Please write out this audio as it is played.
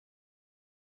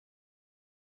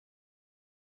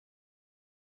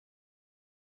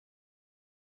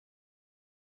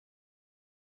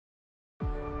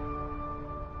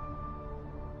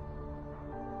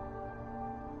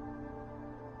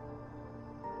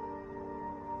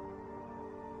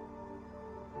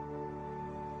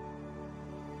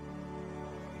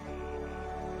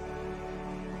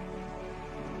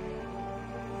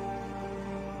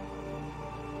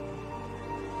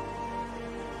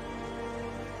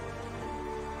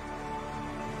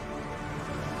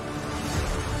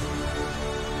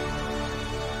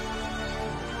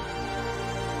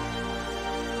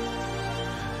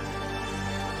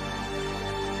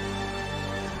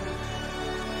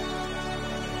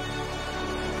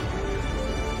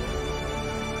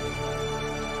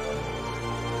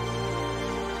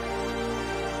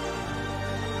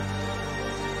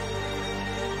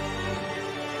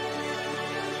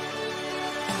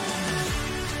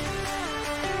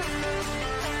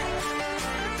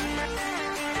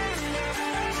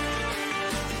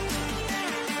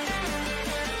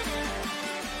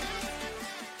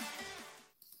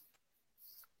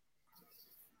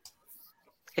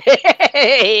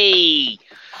Hey!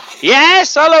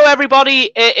 Yes, hello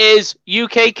everybody. It is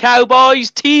UK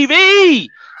Cowboys TV.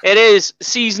 It is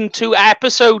season 2,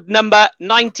 episode number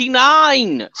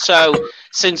 99. So,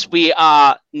 since we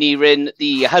are nearing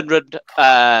the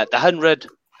 100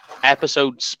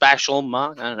 episode special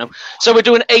mark, I don't know. So we're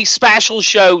doing a special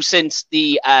show since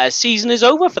the season is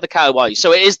over for the Cowboys.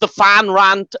 So it is the Fan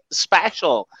Rant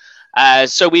Special.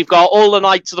 So we've got all the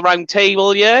Knights of the Round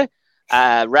Table here,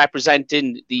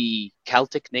 representing the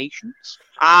Celtic nations.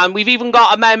 And we've even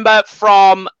got a member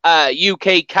from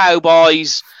UK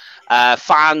Cowboys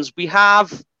fans. We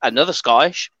have another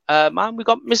Scottish man. We've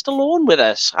got Mr. Lawn with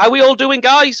us. How are we all doing,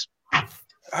 guys? Not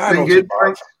too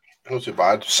bad. Not too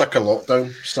bad. Sick of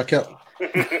lockdown. Stick it.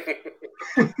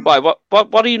 Why?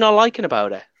 What are you not liking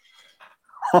about it?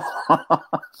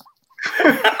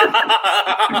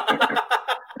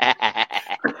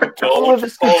 All of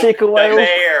us can take a while.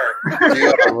 You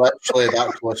are literally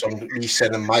that close on me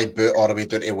sending my boot all the way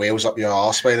down to Wales up your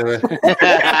arse, by the way.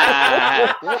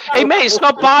 Hey, mate, it's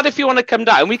not bad if you want to come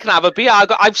down. We can have a beer.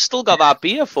 I've still got that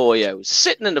beer for you. It's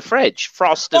sitting in the fridge,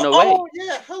 frosting away. Oh,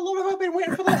 yeah. How long have I been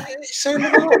waiting for that?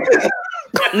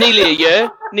 Nearly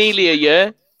a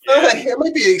year. It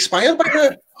might be expired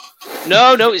by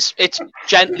now. No, it's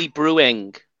gently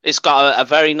brewing. It's got a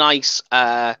very nice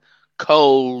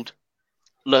cold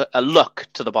look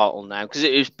to the bottle now because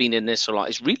it's been in this so long.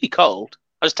 It's really cold.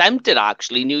 I was tempted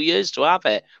actually New Year's to have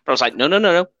it, but I was like,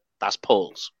 no, that's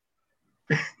Paul's.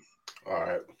 All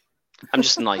right. I'm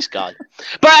just a nice guy.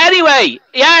 But anyway,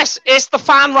 yes, it's the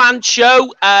Fan Rant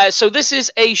show. So this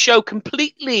is a show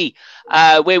completely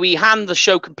where we hand the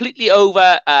show completely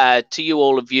over to you,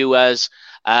 all the viewers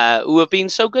who have been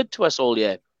so good to us all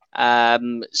year.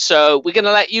 So we're going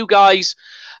to let you guys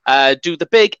do the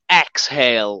big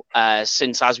exhale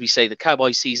since, as we say, the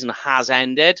Cowboys season has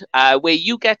ended, where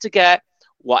you get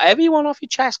whatever you want off your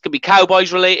chest. Could be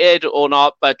Cowboys related or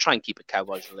not, but try and keep it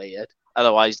Cowboys related.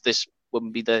 Otherwise, this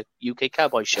wouldn't be the UK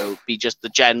Cowboys show. It'd be just the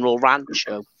general rant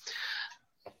show.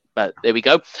 But there we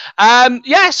go.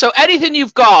 So anything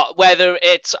you've got, whether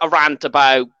it's a rant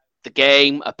about the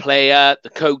game, a player, the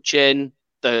coaching,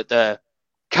 the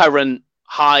current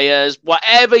hires,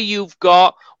 whatever you've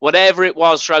got, whatever it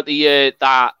was throughout the year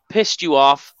that pissed you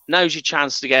off, now's your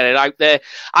chance to get it out there.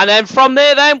 And then from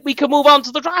there, then we can move on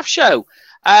to the draft show.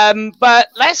 But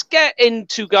let's get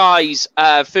into, guys,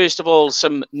 first of all,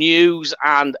 some news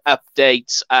and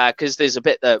updates, because there's a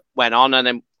bit that went on, and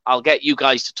then I'll get you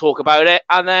guys to talk about it,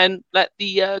 and then let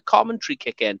the commentary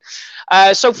kick in.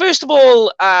 So first of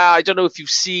all, I don't know if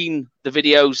you've seen the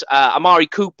videos. Amari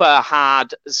Cooper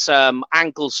had some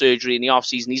ankle surgery in the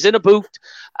offseason. He's in a boot,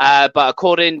 but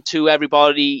according to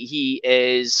everybody,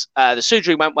 the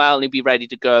surgery went well, and he'll be ready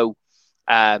to go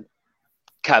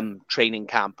come training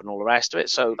camp and all the rest of it.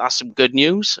 So that's some good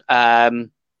news.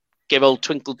 Give old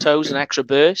Twinkle Toes an extra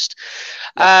burst.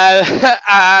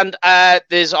 And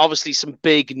there's obviously some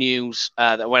big news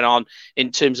that went on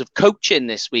in terms of coaching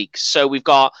this week. So we've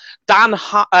got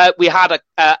we had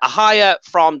a hire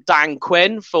from Dan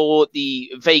Quinn for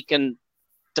the vacant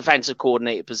defensive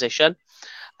coordinator position.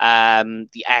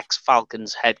 The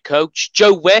ex-Falcons head coach.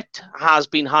 Joe Witt has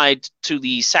been hired to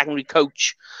the secondary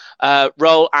coach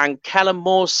role, and Kellen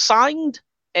Moore signed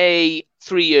a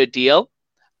 3-year deal.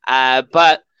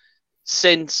 But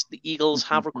since the Eagles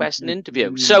have requested an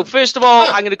interview. So first of all,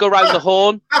 I'm going to go around the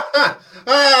horn.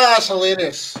 That's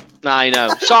hilarious. I know.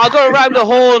 So I'll go around the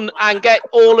horn and get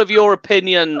all of your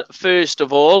opinion first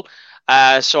of all,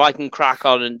 so I can crack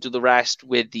on and do the rest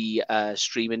with the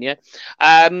streaming here.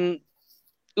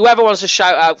 Whoever wants to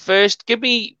shout out first, give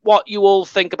me what you all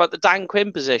think about the Dan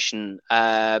Quinn position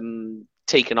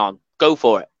taken on. Go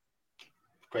for it.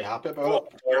 Quite happy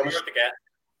about it.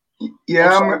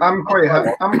 Yeah, I'm quite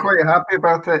happy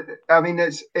about it. I mean,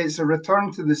 it's a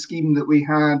return to the scheme that we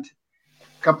had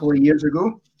a couple of years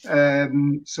ago.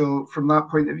 So from that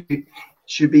point of view, it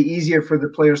should be easier for the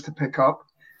players to pick up.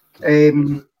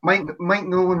 Mike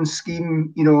Nolan's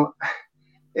scheme,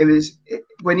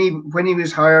 when he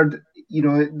was hired,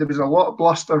 there was a lot of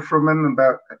bluster from him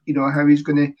about how he's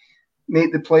going to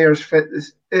make the players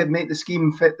make the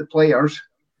scheme fit the players.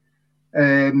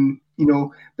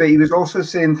 But he was also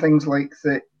saying things like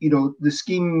that, the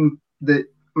scheme that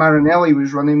Marinelli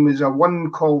was running was a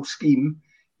one-call scheme,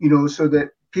 so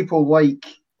that people like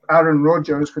Aaron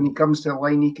Rodgers, when he comes to a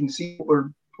line, he can see what we're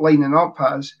lining up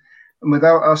as. And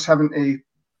without us having to,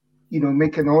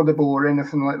 make an audible or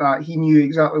anything like that, he knew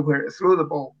exactly where to throw the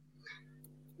ball.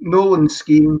 Nolan's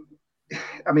scheme,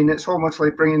 I mean, it's almost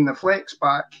like bringing the flex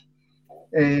back.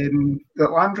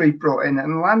 That Landry brought in,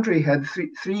 and Landry had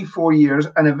 3-4 years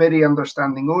and a very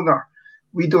understanding owner.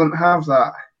 We don't have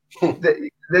that.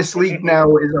 This league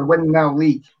now is a win now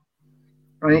league,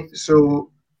 right?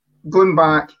 So going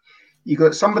back, you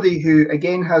got somebody who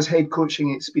again has head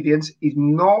coaching experience. He's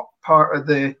not part of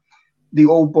the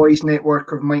old boys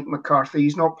network of Mike McCarthy.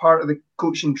 He's not part of the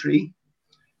coaching tree.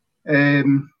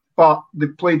 But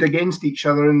they've played against each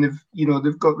other and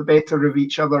they've got the better of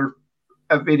each other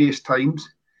at various times.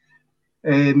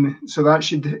 So that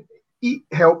should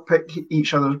help pick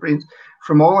each other's brains.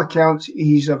 From all accounts,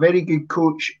 he's a very good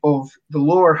coach of the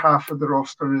lower half of the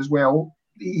roster as well.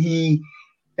 He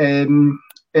in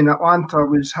Atlanta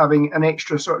was having an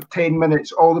extra sort of 10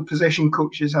 minutes. All the position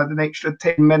coaches had an extra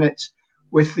 10 minutes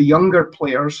with the younger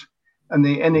players and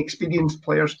the inexperienced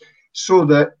players, so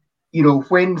that,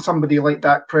 when somebody like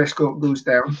Dak Prescott goes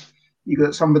down, you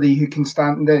got somebody who can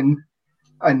stand in,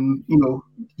 and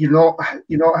you're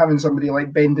not having somebody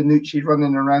like Ben DiNucci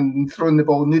running around and throwing the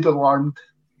ball noodle-armed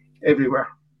everywhere.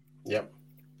 Yep.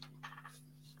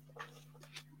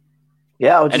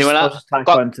 Yeah, I'll just tack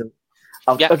on to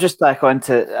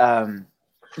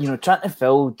trying to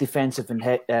fill defensive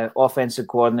and offensive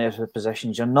coordinator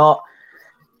positions. You're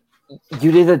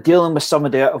either dealing with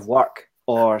somebody out of work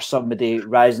or somebody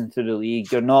rising through the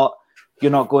league. You're not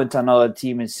going to another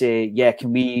team and say, yeah,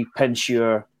 can we pinch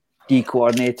your D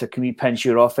coordinator? Can we pinch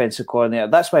your offensive coordinator?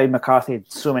 That's why McCarthy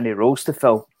had so many roles to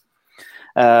fill.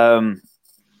 When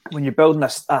you're building a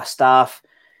staff,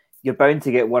 you're bound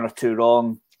to get one or two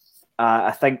wrong.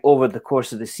 I think over the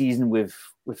course of the season, we've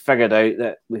figured out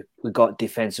that we got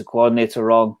defensive coordinator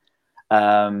wrong.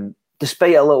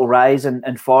 Despite a little rise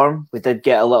in form, we did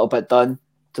get a little bit done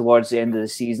towards the end of the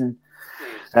season.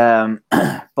 But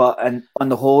on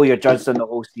the whole, you're judged on the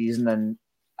whole season,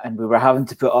 and we were having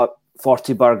to put up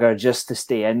 40 burger just to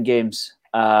stay in games.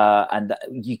 And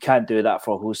you can't do that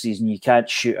for a whole season. You can't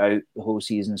shoot out the whole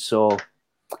season. So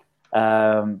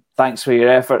thanks for your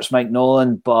efforts, Mike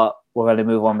Nolan, but we're going to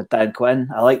move on with Dan Quinn.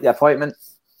 I like the appointment.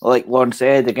 Like Lauren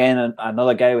said, again,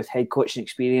 another guy with head coaching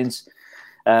experience.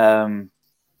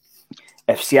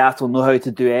 If Seattle know how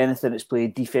to do anything, it's play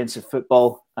defensive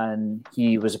football, and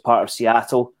he was a part of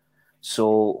Seattle.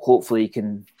 So hopefully he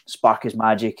can spark his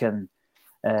magic and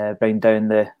bring down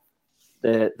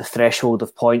the threshold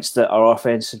of points that our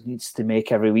offense needs to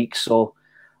make every week. So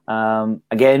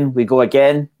again, we go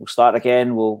again. We'll start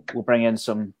again. We'll bring in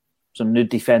some new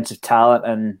defensive talent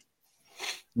and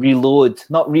reload,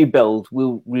 not rebuild.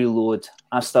 We'll reload.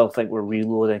 I still think we're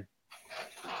reloading.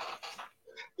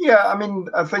 Yeah, I mean,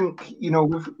 I think,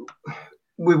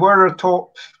 we were a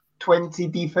top 20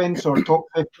 defense or top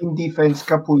 15 defense a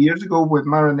couple of years ago with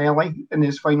Marinelli in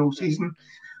his final season.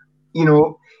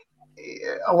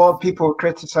 A lot of people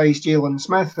criticised Jalen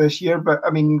Smith this year, but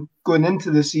I mean, going into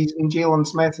the season, Jalen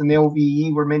Smith and the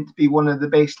LVE were meant to be one of the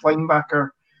best linebacker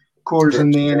cores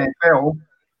in the NFL.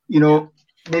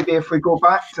 Maybe if we go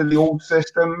back to the old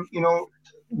system,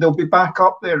 they'll be back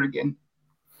up there again.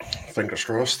 Fingers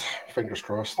crossed.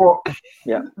 Well,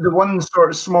 yeah. The one sort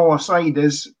of small aside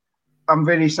is I'm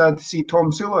very sad to see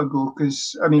Tom Sula go,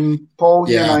 because, I mean, Paul,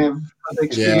 you and I have had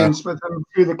experience with him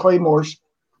through the Claymores.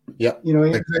 Yeah. He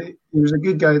was a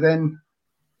good guy then.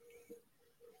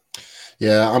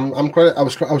 Yeah, I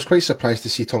was quite surprised to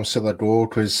see Tom Sula go,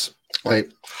 because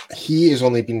he has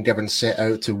only been given set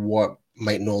out to what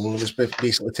Mike Nolan was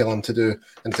basically telling him to do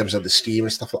in terms of the scheme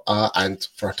and stuff like that. And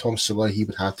for Tom Sula, he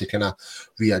would have to kind of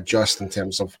readjust in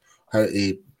terms of how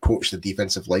to coach the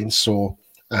defensive line. So,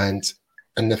 and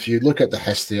if you look at the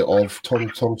history of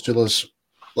Tom Sula's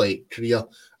career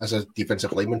as a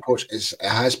defensive lineman coach, it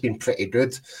has been pretty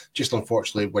good. Just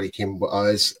unfortunately, when he came with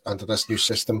us under this new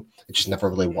system, it just never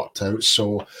really worked out.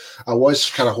 So I was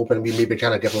kind of hoping we maybe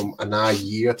kind of give him another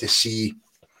year to see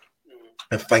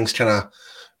if things kind of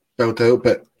build out.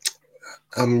 But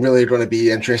I'm really going to be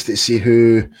interested to see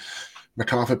who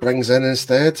McCarthy brings in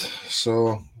instead.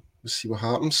 So we'll see what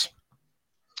happens.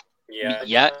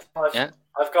 Yeah.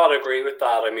 I've got to agree with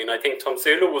that. I mean, I think Tom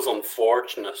Sula was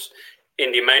unfortunate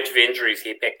in the amount of injuries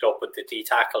he picked up with the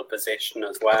D-tackle position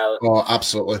as well. Oh,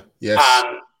 absolutely, yes.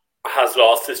 And has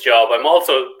lost his job. I'm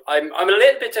a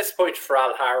little bit disappointed for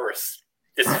Al Harris.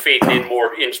 This is feeding in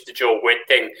more into the Joe Witt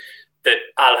thing, that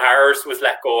Al Harris was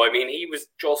let go. I mean, he was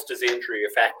just as injury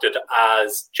affected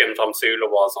as Jim Tom Sula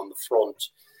was on the front.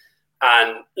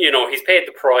 And, he's paid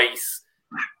the price.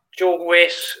 Joe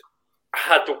Witt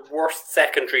had the worst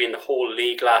secondary in the whole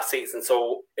league last season,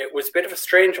 so it was a bit of a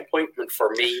strange appointment for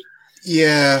me.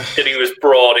 Yeah, that he was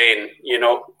brought in.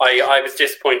 I was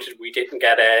disappointed we didn't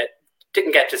get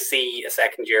to see a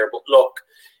second year. But look,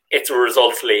 it's a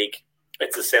results league.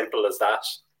 It's as simple as that.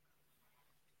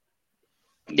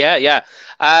 Yeah.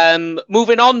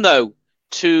 Moving on though,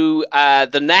 to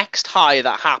the next hire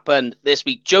that happened this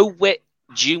week. Joe Witt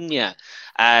Jr.,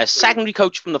 secondary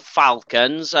coach from the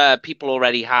Falcons. People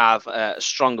already have a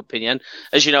strong opinion.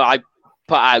 As you know, I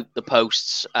put out the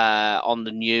posts on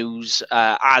the news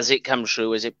as it comes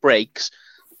through, as it breaks.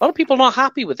 A lot of people are not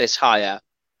happy with this hire.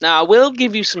 Now, I will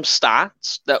give you some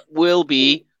stats that will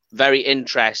be very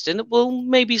interesting. It will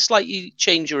maybe slightly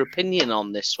change your opinion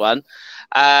on this one.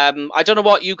 I don't know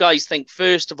what you guys think,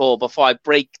 first of all, before I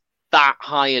break that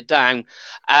higher down.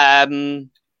 I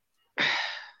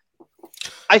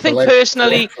think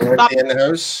personally,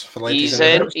 he's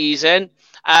in.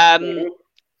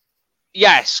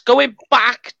 Yes, going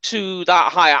back to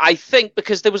that hire, I think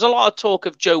because there was a lot of talk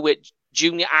of Joe Witt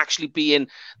Jr. actually being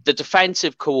the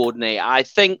defensive coordinator, I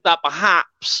think that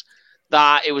perhaps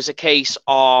that it was a case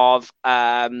of,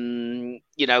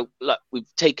 look,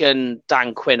 we've taken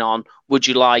Dan Quinn on. Would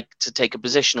you like to take a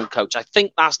positional coach? I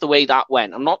think that's the way that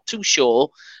went. I'm not too sure.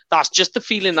 That's just the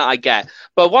feeling that I get.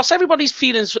 But what's everybody's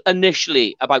feelings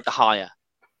initially about the hire?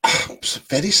 I'm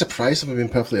very surprised, if I'm being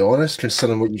perfectly honest,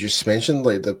 considering what you just mentioned.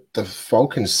 Like the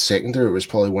Falcons secondary was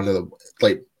probably one of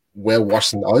the well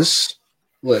worse than us.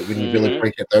 Like when you really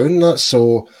break it down, that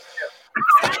so.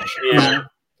 Yeah.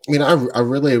 I mean, I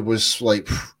really was like,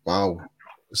 wow,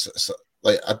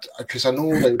 because I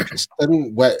know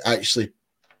didn't Witt actually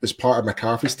was part of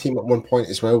McCarthy's team at one point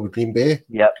as well with Green Bay.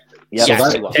 Yep.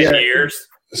 So 10 years.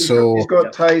 So he's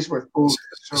got ties with both.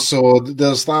 So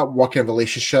there's that working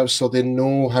relationship. So they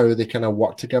know how they kind of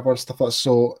work together and stuff like that.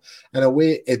 So in a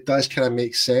way, it does kind of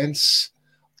make sense,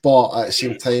 but at the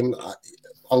same time,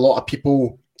 a lot of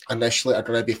people initially are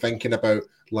going to be thinking about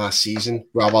last season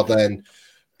rather than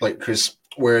because.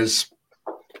 Whereas,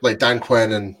 Dan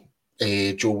Quinn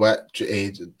and Joe Witt,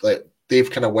 they've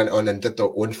kind of went on and did their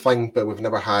own thing, but we've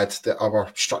never had the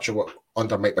other structure what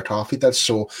under Mike McCarthy did.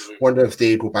 So, wonder if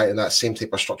they go back to that same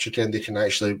type of structure again, they can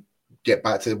actually get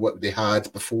back to what they had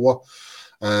before.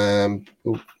 But I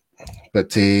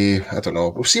don't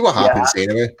know. We'll see what happens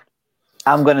anyway.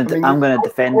 I'm gonna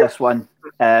defend this one.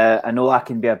 I know I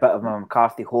can be a bit of a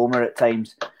McCarthy homer at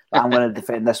times, but I'm going to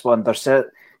defend this one.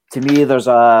 To me, there's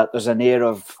an air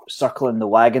of circling the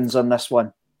wagons on this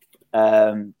one.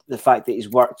 The fact that he's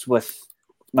worked with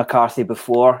McCarthy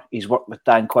before, he's worked with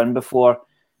Dan Quinn before.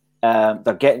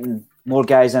 They're getting more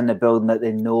guys in the building that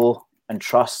they know and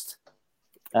trust.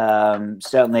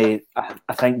 Certainly,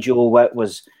 I think Joe Witt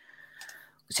was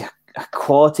a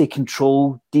quality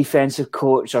control defensive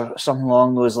coach or something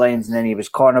along those lines, and then he was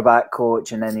cornerback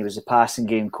coach, and then he was a passing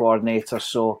game coordinator.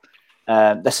 So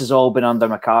this has all been under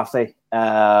McCarthy.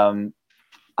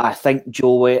 I think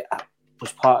Joe Witt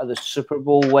was part of the Super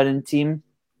Bowl winning team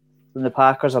from the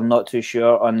Packers. I'm not too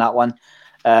sure on that one.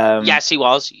 Yes, he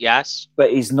was. Yes.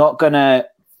 But he's not going to...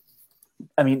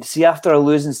 I mean, see, after a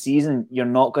losing season, you're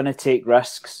not going to take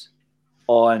risks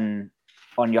on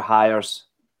your hires.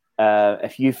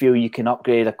 If you feel you can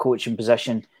upgrade a coaching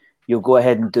position, you'll go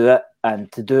ahead and do it.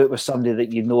 And to do it with somebody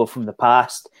that you know from the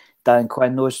past, Dan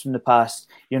Quinn knows from the past,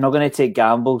 you're not going to take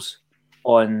gambles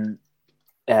on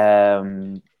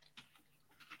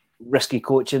risky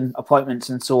coaching appointments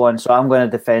and so on. So I'm going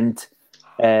to defend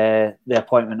the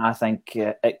appointment. I think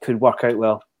it could work out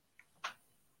well.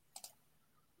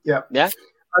 Yeah.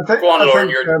 Go on, Lauren,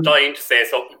 you're dying to say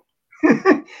something.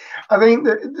 I think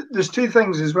that there's two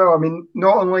things as well. I mean,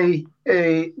 not only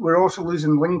we're also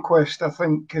losing Lindquist, I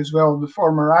think, as well, the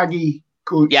former Aggie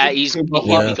coach. Yeah, he'll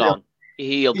be gone.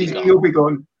 He'll be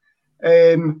gone.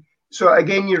 So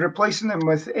again, you're replacing him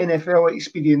with NFL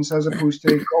experience as opposed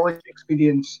to college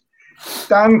experience.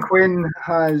 Dan Quinn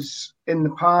has, in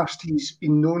the past, he's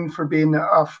been known for being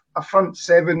a front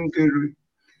seven guru.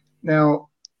 Now,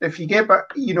 if you get back,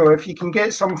 if you can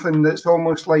get something that's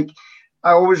almost like,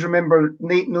 I always remember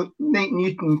Nate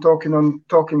Newton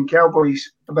talking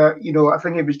Cowboys about, I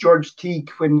think it was George Teague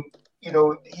when, he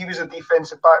was a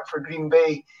defensive back for Green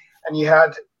Bay, and you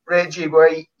had Reggie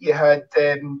White, you had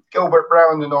Gilbert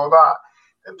Brown and all that.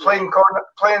 And playing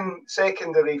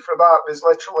secondary for that was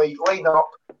literally line up,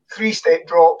 3-step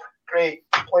drop, great,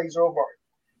 plays over.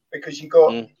 Because you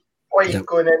got White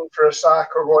going in for a sack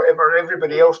or whatever,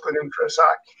 everybody else going in for a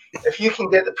sack. If you can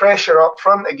get the pressure up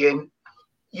front again,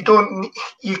 you can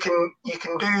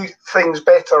do things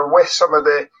better with some of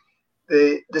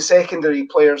the secondary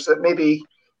players that maybe,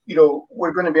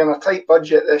 we're going to be on a tight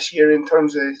budget this year in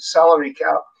terms of salary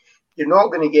cap. You're not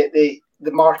going to get the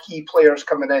marquee players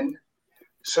coming in.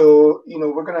 So,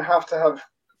 we're going to have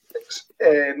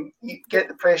get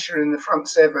the pressure in the front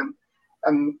seven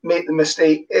and make the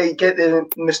mistake, get the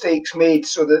mistakes made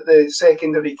so that the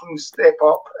secondary can step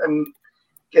up and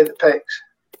get the picks.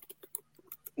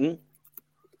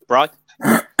 Right.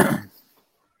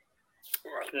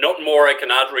 Nothing more I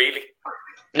can add, really.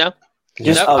 No.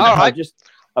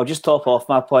 I'll just top off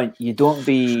my point. You don't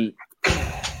be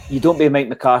Mike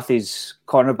McCarthy's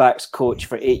cornerbacks coach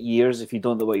for 8 years if you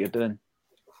don't know what you're doing.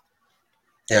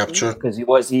 Yeah, true. Because he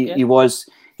was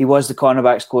the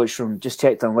cornerbacks coach from, just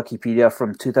checked on Wikipedia,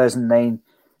 from 2009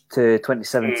 to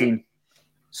 2017.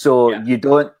 So you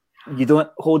don't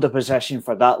hold a position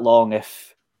for that long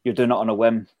if you're doing it on a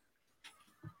whim.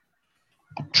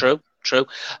 True.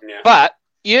 Yeah. But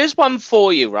here's one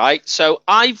for you, right? So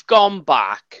I've gone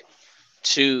back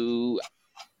to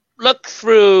look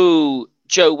through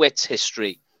Joe Witt's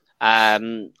history,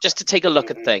 just to take a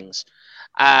look at things.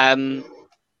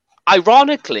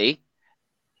 Ironically,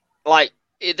 like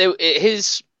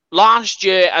his last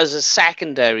year as a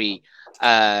secondary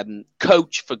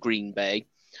coach for Green Bay,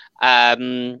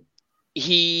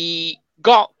 he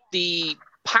got the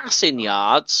passing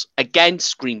yards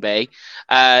against Green Bay.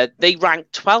 They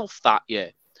ranked 12th that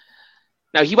year.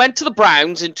 Now, he went to the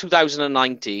Browns in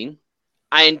 2019,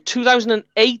 and in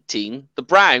 2018, the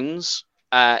Browns,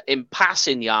 in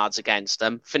passing yards against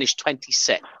them, finished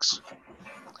 26th.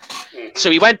 So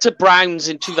he went to Browns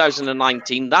in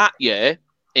 2019. That year,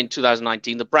 in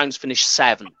 2019, the Browns finished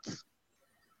 7th.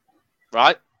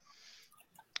 Right?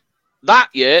 That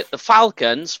year, the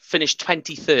Falcons finished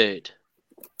 23rd.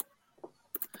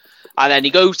 And then he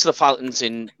goes to the Falcons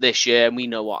in this year, and we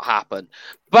know what happened.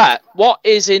 But what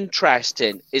is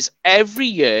interesting is every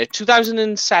year,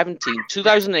 2017,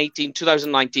 2018,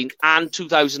 2019, and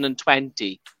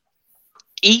 2020,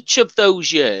 each of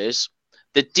those years,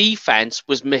 the defense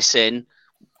was missing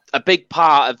a big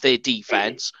part of their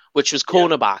defense, which was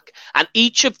cornerback. And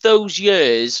each of those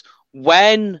years,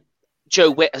 when Joe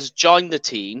Witt has joined the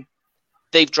team,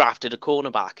 they've drafted a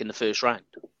cornerback in the first round.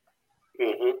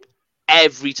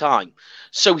 Every time.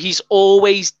 So he's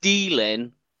always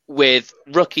dealing with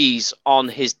rookies on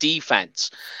his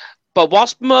defense. But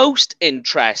what's most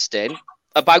interesting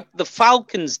about the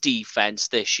Falcons defense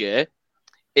this year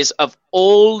is, of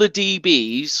all the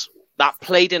DBs that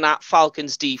played in that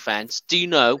Falcons defense, do you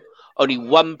know only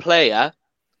one player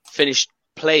finished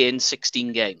playing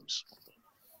 16 games?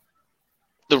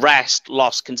 The rest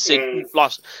lost considerable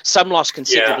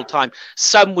time.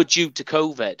 Some were due to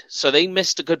COVID, so they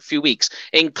missed a good few weeks,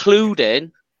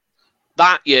 including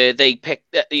that year they picked,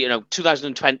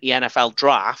 2020 NFL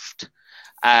draft.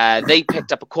 They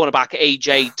picked up a cornerback,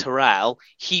 AJ Terrell.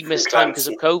 He missed time because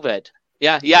of COVID.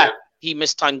 Yeah. He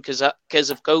missed time because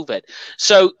of COVID.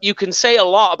 So you can say a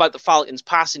lot about the Falcons'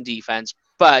 passing defense,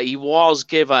 but he was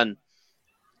given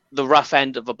the rough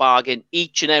end of a bargain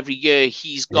each and every year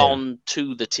he's gone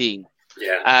to the team.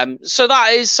 So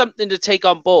that is something to take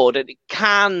on board, and it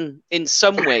can, in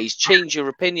some ways, change your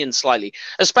opinion slightly,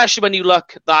 especially when you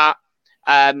look that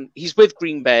he's with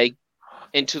Green Bay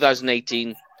in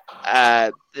 2018.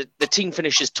 The team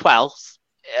finishes 12th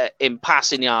in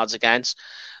passing yards against.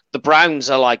 The Browns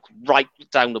are like right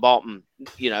down the bottom,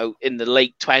 in the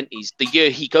late 20s. The year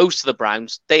he goes to the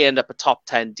Browns, they end up a top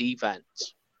 10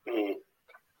 defense.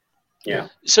 Yeah.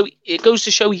 So it goes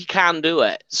to show he can do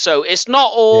it. So it's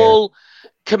not all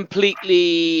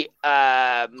completely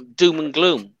doom and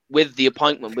gloom with the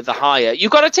appointment, with the hire.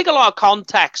 You've got to take a lot of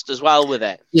context as well with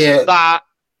it. Yeah. That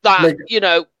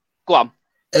go on.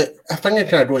 I think it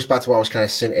kind of goes back to what I was kind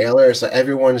of saying earlier. Is that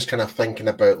everyone's kind of thinking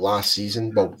about last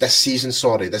season. Well, this season.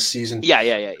 Yeah.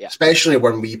 Especially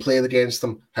when we played against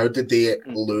them. How did they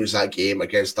lose that game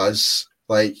against us?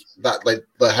 Like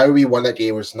how we won that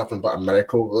game was nothing but a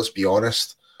miracle. Let's be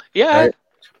honest. Yeah. Right?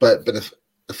 But the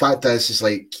fact is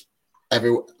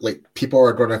people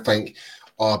are going to think,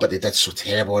 oh, but they did so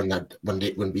terrible, and that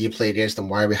when we play against them,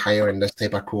 why are we hiring this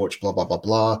type of coach? Blah blah blah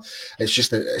blah. It's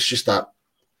just that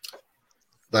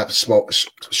small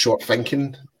short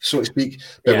thinking, so to speak.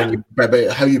 But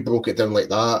but how you broke it down like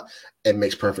that, it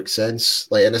makes perfect sense.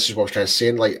 Like, and this is what I was trying to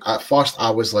say. Like, at first,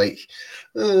 I was like.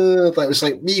 That was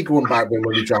like me going back when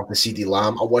we drafted CD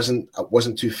Lamb. I wasn't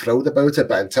too thrilled about it,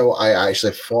 but until I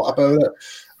actually thought about it,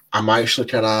 I'm actually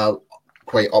kind of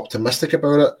quite optimistic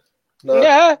about it. No.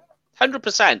 Yeah,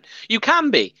 100%. You can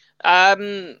be.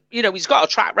 He's got a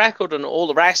track record and all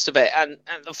the rest of it, and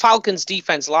the Falcons'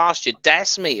 defense last year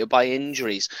decimated by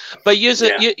injuries. But here's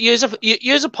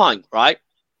a point, right?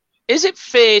 Is it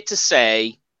fair to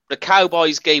say the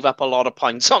Cowboys gave up a lot of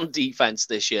points on defense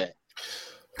this year?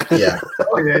 Yeah.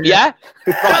 Yeah?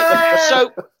 Right.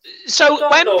 So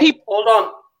when people... Hold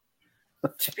on.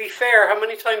 To be fair, how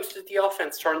many times did the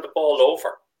offense turn the ball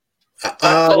over?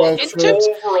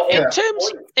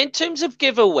 In terms of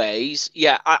giveaways,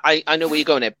 I know where you're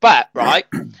going there. But, right,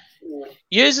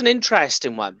 here's an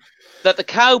interesting one. That the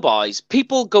Cowboys,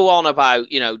 people go on about,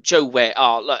 Joe Witt,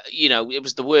 it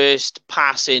was the worst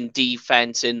passing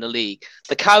defense in the league.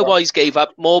 The Cowboys gave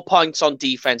up more points on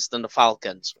defense than the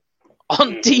Falcons.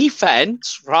 On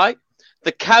defense, right?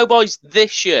 The Cowboys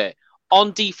this year,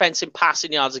 on defense in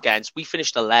passing yards against, we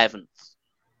finished 11th.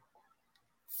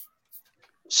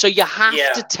 So you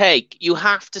have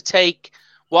to take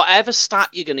whatever stat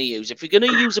you're going to use. If you're going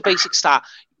to use a basic stat,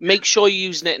 make sure you're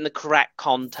using it in the correct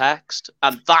context.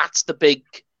 And that's the big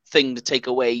thing to take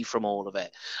away from all of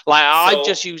it. Like, I've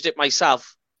just used it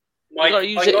myself. You've got to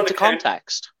use it into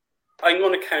context. I'm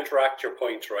going to counteract your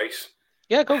point, right?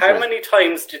 Yeah, go for it. How many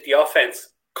times did the offense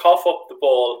cough up the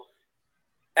ball,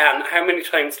 and how many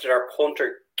times did our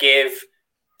punter give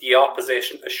the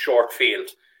opposition a short field?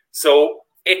 So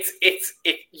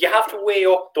you have to weigh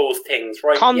up those things,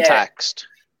 right? Context.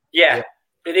 Yeah,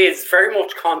 it is very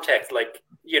much context. Like,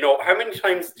 how many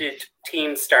times did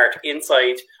teams start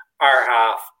inside our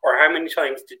half, or how many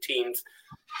times did teams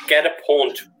get a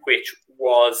punt which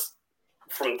was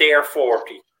from their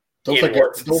 40 don't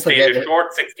inwards, forget a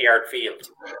short 60-yard field?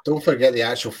 Don't forget the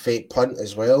actual fake punt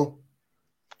as well.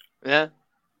 Yeah.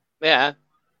 Like,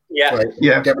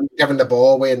 giving the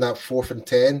ball away in that 4th and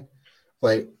 10,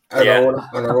 like on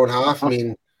our own half. I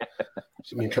mean,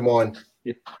 come on.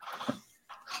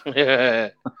 Yeah,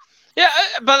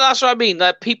 but that's what I mean.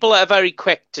 That people are very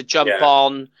quick to jump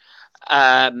on.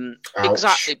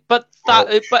 Exactly, but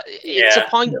it's a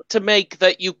point to make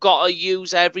that you've got to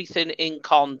use everything in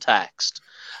context.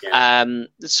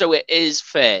 So it is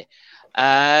fair.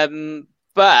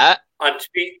 But and to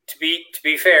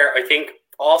be fair, I think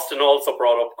Austin also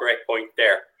brought up a great point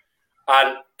there.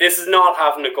 And this is not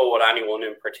having to go with anyone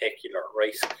in particular,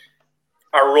 right?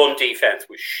 Our run defense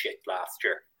was shit last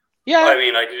year. Yeah. I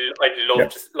mean, I'd love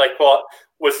to, like, what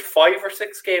was it, 5 or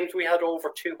 6 games we had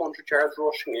over 200 yards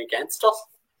rushing against us?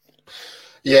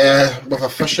 Yeah, with a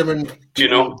fisherman. Do you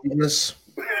know?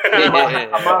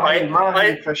 My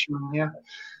fisherman, yeah.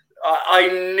 I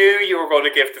knew you were going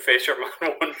to give the fisherman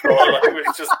one for all. I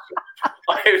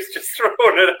was just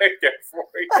throwing it out there for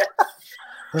you.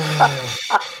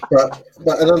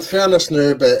 but in unfairness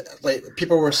now, like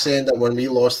people were saying that when we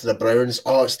lost to the Browns,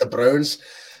 it's the Browns.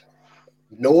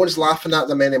 No one's laughing at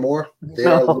them anymore. They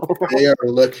are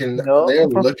looking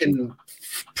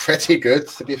pretty good,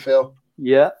 to be fair.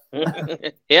 Yeah.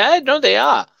 Yeah, no, they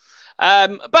are.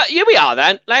 But here we are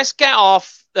then. Let's get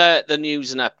off the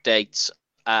news and updates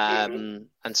and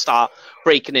start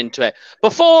breaking into it.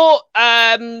 Before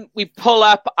we pull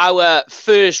up our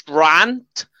first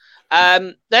rant,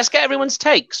 let's get everyone's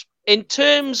takes. In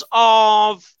terms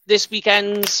of this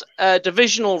weekend's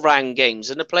divisional round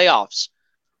games in the playoffs,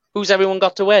 who's everyone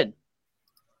got to win?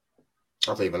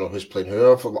 I don't even know who's playing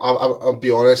who. I'll be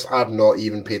honest, I've not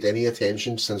even paid any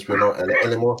attention since we're not in it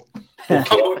anymore.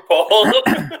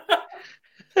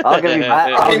 I'll give you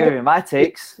my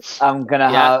takes.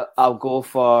 I'll go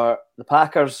for the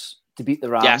Packers to beat the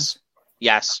Rams.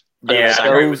 Yes. I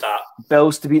agree with that.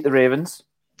 Bills to beat the Ravens.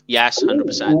 Yes,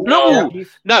 100%.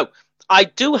 No. I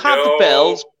do have the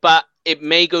Bills, but it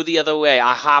may go the other way.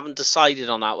 I haven't decided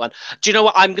on that one. Do you know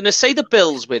what? I'm going to say the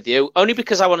Bills with you, only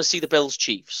because I want to see the Bills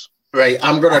Chiefs. Right,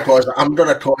 I'm gonna cause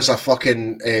a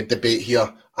fucking debate here.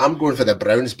 I'm going for the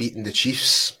Browns beating the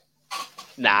Chiefs.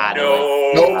 Nah, I'm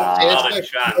telling you,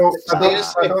 man.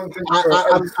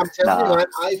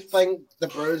 I think the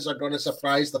Browns are going to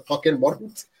surprise the fucking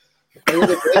world.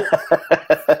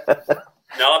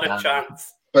 Not a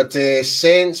chance. But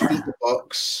Saints beat the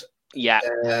Bucks.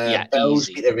 Bills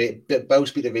beat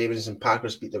the Ravens, and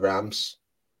Packers beat the Rams.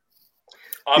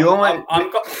 I'm going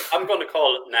to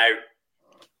call it now.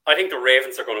 I think the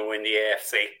Ravens are going to win the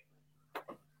AFC.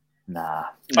 Nah.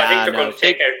 I think they're going to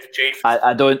take out the Chiefs.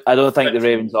 I don't think the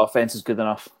Ravens' offense is good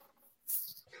enough.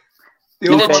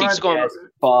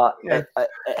 But it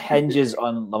hinges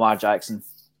on Lamar Jackson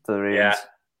for the Ravens. Yeah.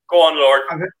 Go on, Lord.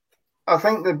 I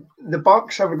think the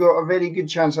Bucks have got a very good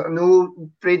chance. I know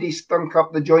Brady stunk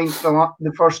up the joint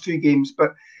the first 2 games,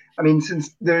 but I mean,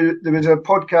 since there was a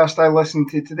podcast I listened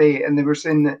to today, and they were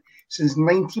saying that since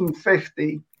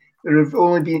 1950,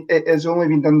 it has only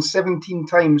been done 17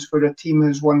 times where a team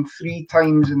has won 3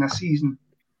 times in a season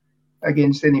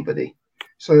against anybody.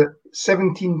 So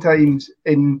 17 times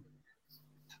in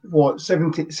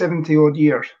 70 odd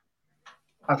years.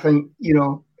 I think,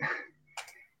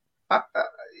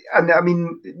 and I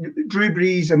mean, Drew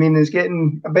Brees, is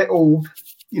getting a bit old.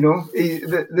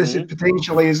 This is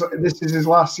potentially this is his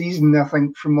last season, I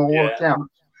think, from all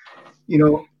accounts.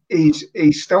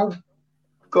 He's still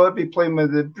got to be playing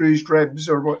with the bruised ribs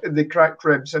or the cracked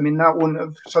ribs. I mean, that won't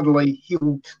have suddenly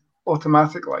healed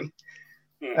automatically.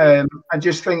 I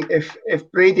just think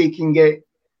if Brady can get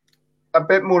a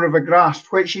bit more of a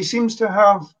grasp, which he seems to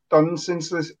have done since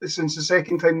the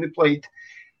second time they played,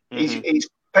 he's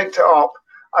picked it up.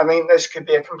 I think this could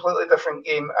be a completely different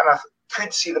game, and I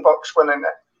could see the Bucks winning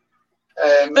it.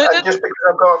 And just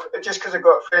because I've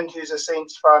got a friend who's a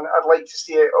Saints fan, I'd like to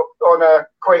see it on a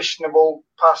questionable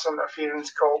pass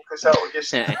interference call, because that would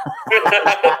just, you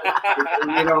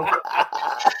know.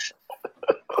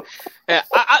 Yeah,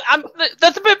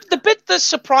 the bit that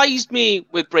surprised me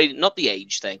with Brady, not the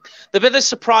age thing, the bit that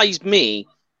surprised me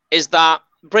is that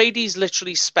Brady's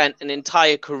literally spent an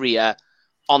entire career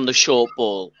on the short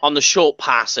ball, on the short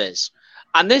passes.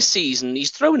 And this season,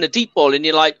 he's throwing a deep ball, and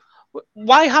you're like,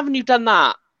 why haven't you done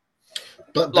that?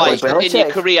 Like in your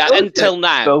career until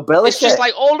now? It's just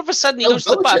like all of a sudden he goes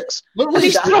to the Bucks, and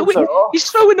he's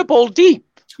throwing the ball deep.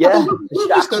 Yeah,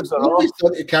 nobody's done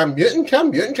it to Cam Newton.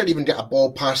 Cam Newton can't even get a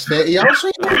ball past 30 yards.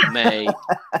 Mate.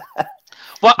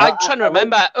 Well, I'm trying to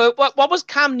remember. What was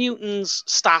Cam Newton's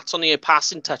stats on the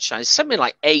passing touchdowns? Something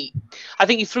like 8. I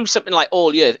think he threw something like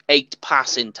all year 8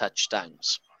 passing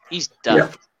touchdowns. He's done.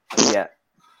 Yeah.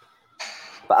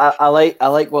 But I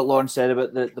like what Lauren said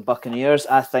about the Buccaneers.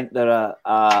 I think they're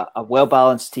a well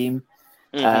balanced team.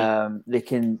 They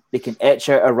can etch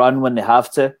out a run when they have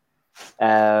to.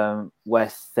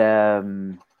 With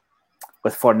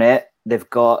Fournette, they've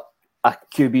got a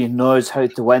QB who knows how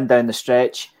to win down the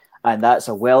stretch, and that's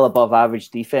a well above average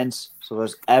defense. So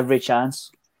there's every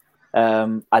chance.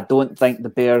 I don't think the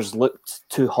Bears looked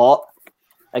too hot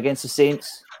against the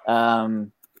Saints. I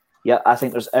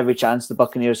think there's every chance the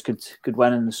Buccaneers could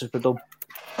win in the Superdome.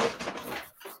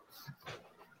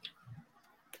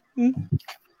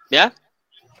 Yeah.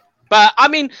 But I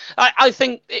mean, I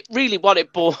think what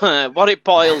it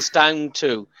boils down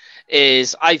to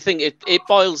is, I think it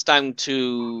boils down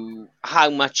to how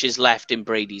much is left in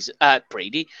Drew Brees'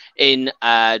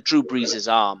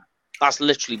 arm. That's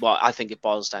literally what I think it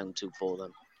boils down to for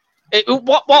them.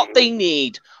 What they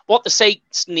need, what the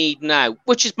Saints need now,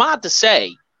 which is mad to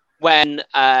say when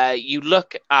you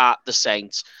look at the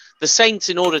Saints. The Saints,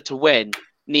 in order to win,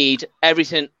 need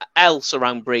everything else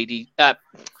around Brady.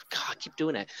 God, I keep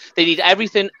doing it. They need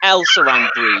everything else around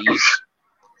Breeze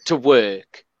to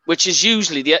work, which is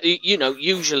usually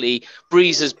usually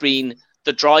Breeze has been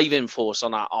the driving force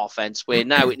on that offense, where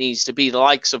now it needs to be the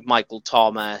likes of Michael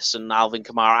Thomas and Alvin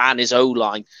Kamara and his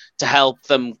O-line to help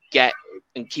them get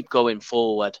and keep going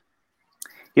forward.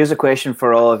 Here's a question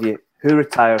for all of you. Who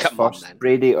retires first,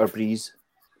 Brady or Breeze?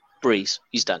 Breeze.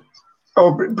 He's done.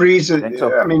 Oh, Breeze.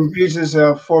 I mean, Breeze is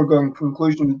a foregone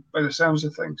conclusion by the sounds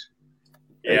of things.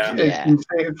 Yeah. It's been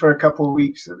stated for a couple of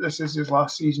weeks that this is his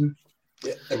last season.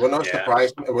 Yeah, it would not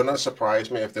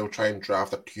surprise me if they'll try and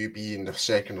draft a QB in the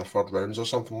second or third rounds or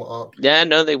something like that. Yeah,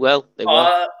 no, they will. They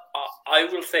will. I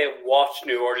will say watch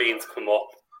New Orleans come up.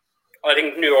 I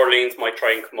think New Orleans might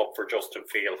try and come up for Justin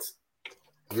Fields.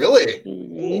 Really?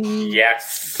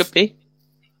 Yes. Could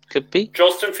be.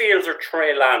 Justin Fields or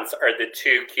Trey Lance are the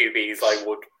 2 QBs I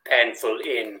would pencil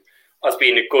in as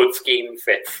being a good scheme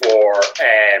fit for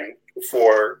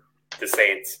the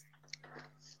Saints.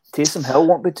 Taysom Hill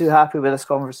won't be too happy with this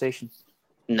conversation.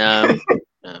 No.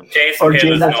 Taysom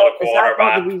Hill is not a quarterback. Is that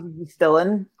not the reason he's still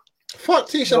in? Fuck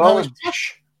Taysom Hill is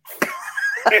push.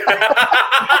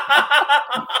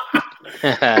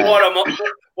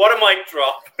 What a mic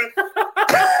drop.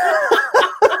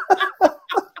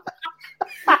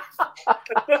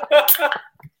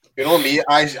 You know me,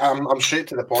 I'm straight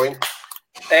to the point.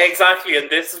 Exactly, and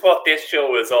this is what this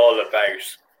show is all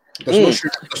about. There's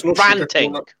no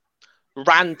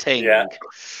ranting. Yeah.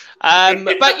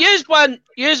 But here's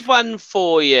one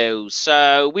for you.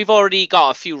 So we've already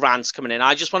got a few rants coming in.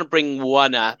 I just want to bring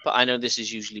one up. I know this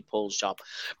is usually Paul's job,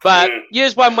 but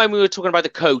here's one when we were talking about the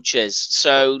coaches.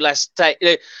 So let's take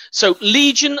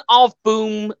Legion of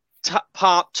Boom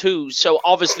Part 2. So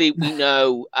obviously we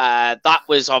know that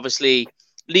was obviously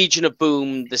Legion of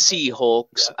Boom, the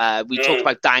Seahawks. We talked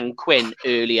about Dan Quinn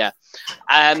earlier.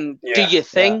 Do you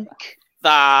think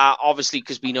that, obviously,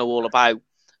 because we know all about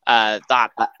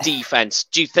that defense,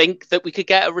 do you think that we could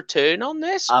get a return on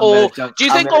this? Do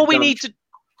you think all we need to...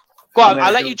 Go on,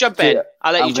 I'll let you jump in.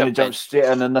 I'm going to jump straight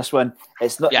in on this one.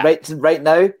 It's not right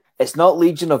now, it's not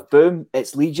Legion of Boom,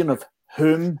 it's Legion of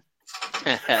Whom.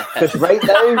 Because right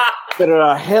now, there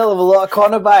are a hell of a lot of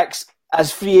cornerbacks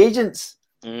as free agents.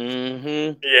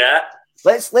 Mm-hmm. Yeah.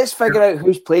 Let's figure out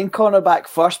who's playing cornerback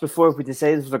first before we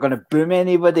decide if we're going to boom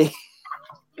anybody.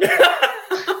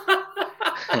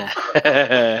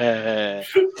 Fair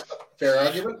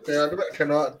argument.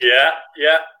 Cannot. Yeah.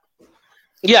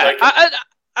 Yeah. Like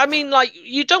I mean, like,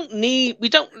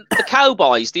 the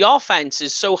Cowboys, the offense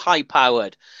is so high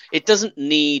powered. It doesn't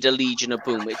need a Legion of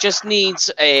Boom. It just needs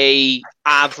a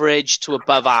average to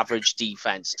above average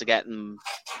defense to get them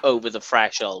over the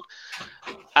threshold.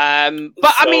 But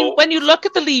I mean, when you look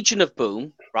at the Legion of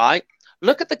Boom, right?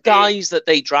 Look at the guys that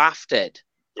they drafted.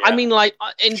 Yeah. I mean, like,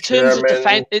 in terms of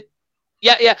defense,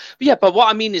 yeah. But what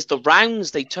I mean is the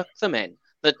rounds they took them in.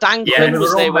 That Dan Quinn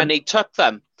was there when they took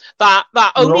them. That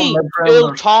only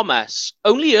Earl Thomas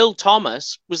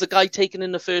was the guy taken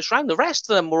in the first round. The rest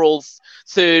of them were all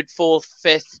third, fourth,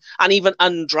 fifth, and even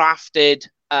undrafted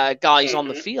guys on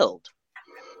the field.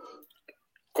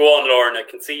 Go on, Lauren. I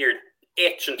can see you're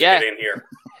itching to get in here.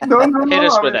 No. Hit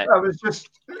us with it. I was just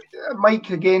Mike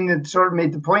again had sort of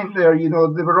made the point there. You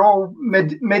know, they were all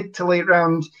mid to late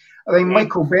round. I think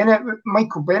Michael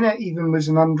Bennett even was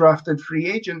an undrafted free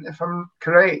agent, if I'm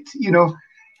correct. You know,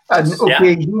 and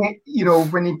you know,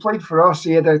 when he played for us,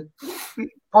 he had a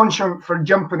penchant for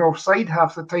jumping offside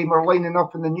half the time or lining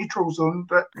up in the neutral zone.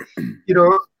 But you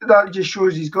know, that just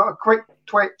shows he's got a quick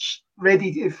twitch,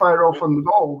 ready to fire off on the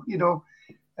ball. You know,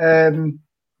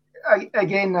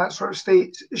 again, that sort of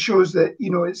shows that,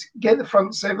 you know, it's get the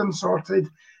front seven sorted.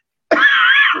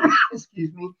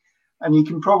 Excuse me, and you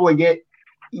can probably get.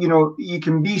 You know, you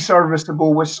can be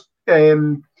serviceable with,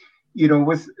 you know,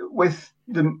 with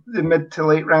the mid to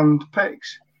late round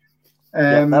picks.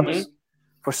 That was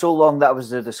for so long. That was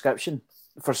the description.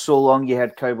 For so long, you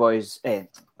had Cowboys,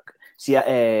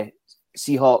 Seahawks,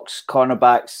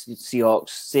 cornerbacks, Seahawks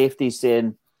safeties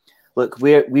saying, "Look,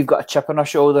 we've got a chip on our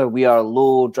shoulder. We are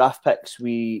low draft picks.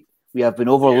 We have been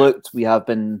overlooked. We have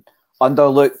been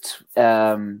underlooked,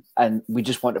 and we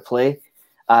just want to play."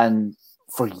 And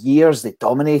for years, they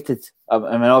dominated. I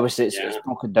mean, obviously, it's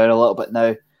broken down a little bit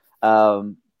now,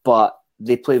 but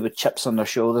they played with chips on their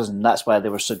shoulders, and that's why they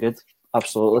were so good.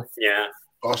 Absolutely. Yeah.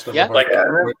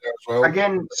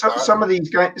 Again, some of these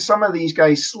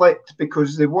guys slipped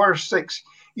because they were six.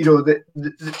 You know, the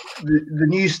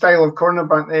new style of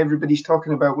cornerback that everybody's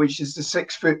talking about, which is the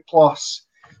 6 foot plus,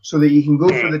 so that you can go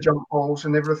for the jump balls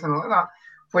and everything like that.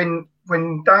 When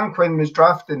Dan Quinn was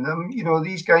drafting them, you know,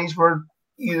 these guys were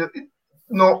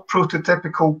not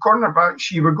prototypical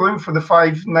cornerbacks. You were going for the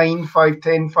 5'9",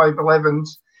 5'10",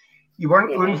 5'11s. You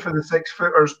weren't going for the 6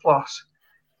 footers plus.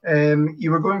 You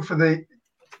were going for the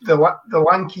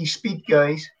lanky speed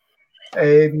guys,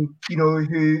 you know,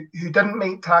 who didn't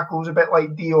make tackles, a bit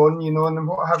like Dion, you know, and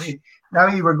what have you. Now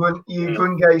you're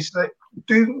going guys that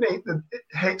do make the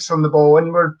hits on the ball,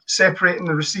 and we're separating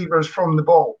the receivers from the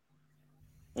ball.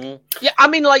 Yeah, I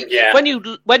mean, like when you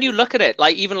look at it,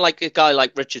 like even like a guy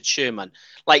like Richard Sherman,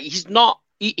 like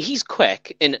he's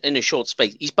quick in a short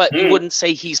space, but you wouldn't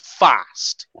say he's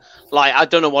fast. Like, I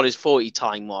don't know what his 40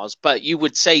 time was, but you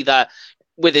would say that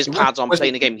with his pads on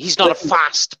playing the game, he's not a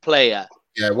fast player.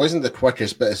 Yeah, it wasn't the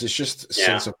quickest, but it's just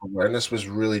sense of awareness was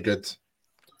really good.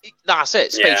 That's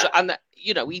it, space, and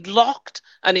you know, he locked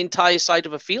an entire side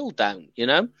of a field down. You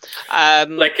know, I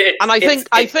think.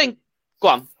 Go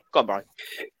on, Brian.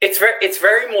 It's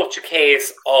very much a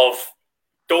case of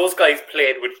those guys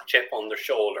played with a chip on their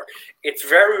shoulder. It's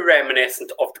very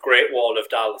reminiscent of the Great Wall of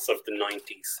Dallas of the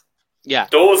 90s. Yeah,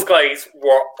 those guys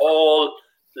were all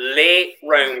late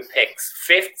round picks,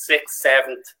 5th, 6th,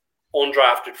 7th,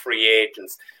 undrafted free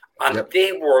agents, and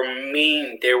they were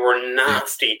mean. They were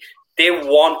nasty. They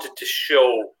wanted to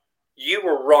show you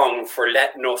were wrong for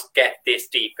letting us get this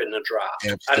deep in the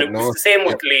draft, and it was the same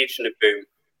with Legion of Boom.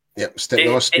 Yep,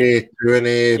 Stepnoski,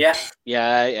 Rooney.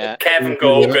 Yeah. Kevin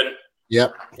Gogan.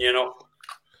 Yep. You know,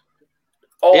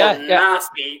 all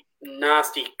nasty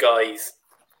guys.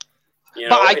 You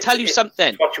know, but I tell you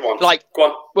something. What you want? Like, go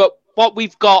on. Well, what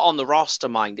we've got on the roster,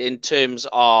 mind, in terms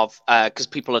of because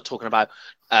people are talking about,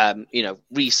 you know,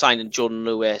 re-signing Jordan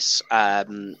Lewis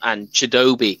and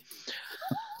Chidobe.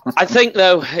 I think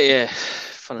though,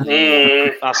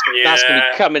 funnily, that's going to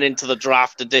be coming into the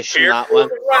draft edition. That one.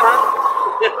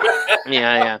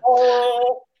 Yeah.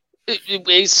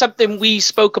 It's something we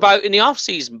spoke about in the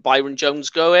off-season. Byron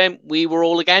Jones going, we were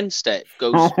all against it.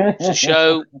 Goes to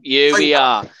show, here we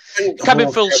are.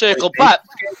 Coming full circle. But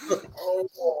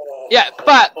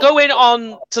going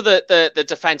on to the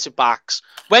defensive backs,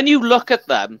 when you look at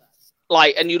them,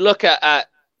 like, and you look at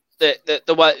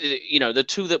the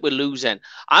two that we're losing,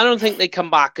 I don't think they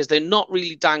come back because they're not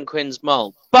really Dan Quinn's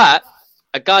mold. But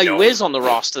a guy who is on the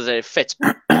roster that fits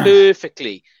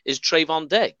perfectly is Trayvon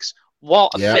Diggs.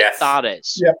 What a fit that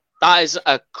is. Yep. That is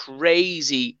a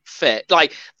crazy fit.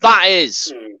 Like, that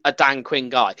is a Dan Quinn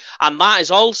guy. And that is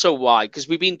also why, because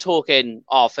we've been talking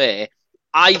off air,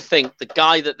 I think the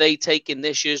guy that they take in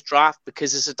this year's draft,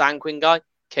 because it's a Dan Quinn guy,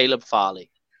 Caleb Farley.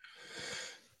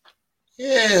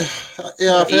 Yeah,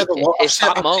 I've heard a lot. It's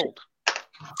that mold.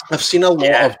 I've seen a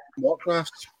lot of mock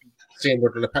drafts saying we're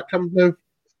going to pick him now.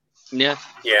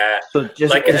 Yeah. So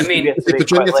just like, I mean,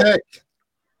 Virginia Tech.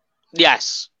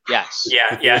 Yes. Yeah.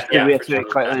 To reiterate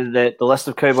quickly, the list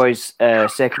of Cowboys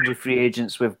secondary free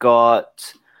agents, we've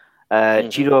got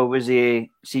Chiro Awuzie,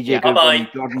 CJ Goodwin,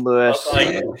 Jordan Lewis,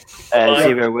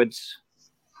 Xavier Woods.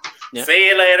 Yeah. See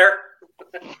you later.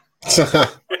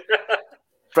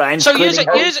 Brian's so here's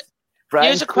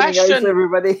a question,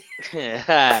 everybody.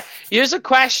 Here's a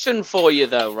question for you,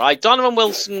 though, right? Donovan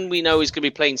Wilson, we know he's going to be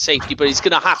playing safety, but he's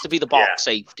going to have to be the box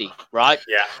safety, right?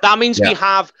 Yeah. That means we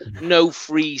have no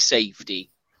free safety.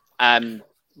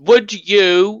 Would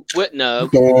you? No.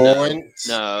 I'm not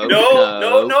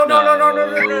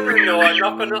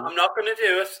gonna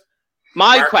do it.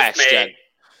 My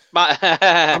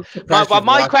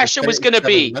question was going to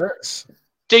be: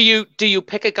 do you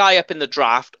pick a guy up in the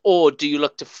draft, or do you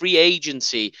look to free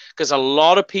agency? Because a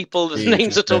lot of people, the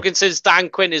names are talking since Dan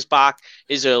Quinn is back,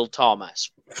 is Earl Thomas.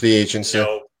 Free agency.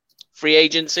 No. Free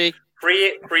agency.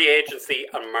 Free agency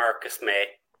and Marcus May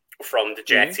from the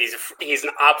Jets. He's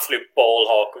an absolute ball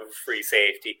hawk of a free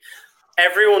safety.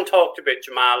 Everyone talked about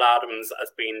Jamal Adams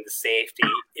as being the safety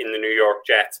in the New York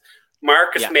Jets.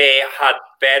 Marcus May had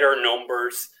better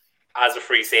numbers as a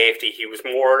free safety. He was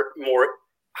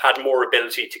had more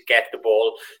ability to get the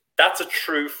ball. That's a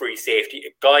true free safety,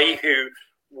 a guy who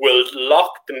will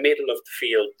lock the middle of the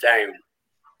field down,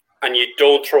 and you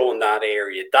don't throw in that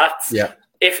area. That's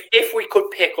If we could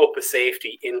pick up a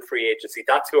safety in free agency,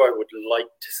 that's who I would like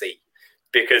to see.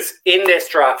 Because in this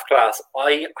draft class,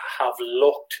 I have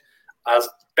looked as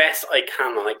best I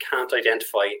can, and I can't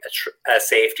identify a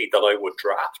safety that I would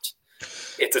draft.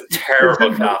 It's a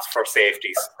terrible class for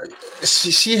safeties.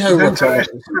 See how we're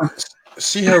talking.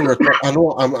 I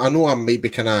know I might be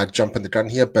kind of jumping the gun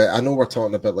here, but I know we're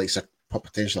talking about like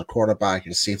potential cornerback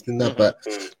and safety in there, but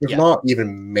we've not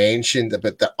even mentioned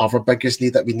about the other biggest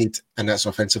need that we need, and that's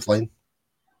offensive line.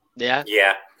 Yeah.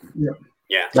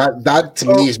 That to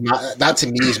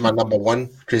me is my number one,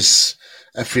 because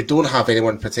if we don't have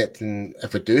anyone protecting,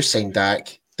 if we do sign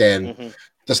Dak, then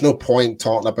there's no point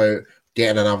talking about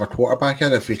getting another quarterback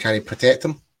in if we can't protect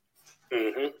him.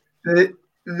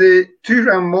 The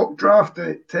 2-round mock draft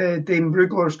that Dame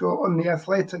Brugler's got on the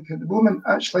Athletic at the moment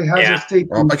actually has us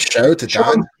taking big shout to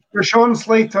Dan. Rashawn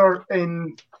Slater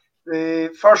in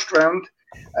the first round,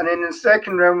 and then in the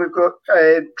second round we've got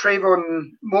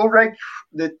Trayvon Mulrig,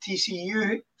 the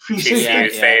TCU free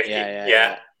safety.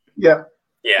 Yeah.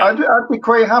 I'd be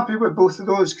quite happy with both of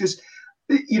those, because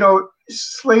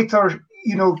Slater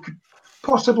could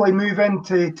possibly move in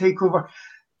to take over.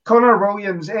 Connor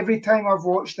Williams, every time I've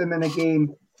watched him in a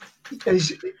game,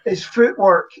 his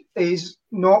footwork is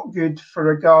not good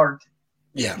for a guard.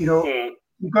 Yeah.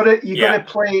 You've got to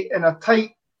play in a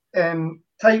tight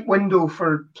window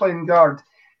for playing guard.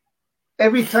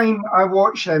 Every time I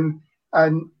watch him,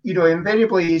 and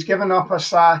invariably he's given up a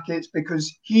sack, it's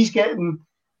because he's getting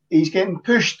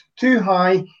pushed too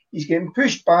high, he's getting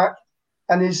pushed back,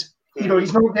 and he's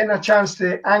not getting a chance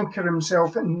to anchor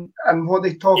himself and what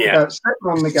they talk about, sitting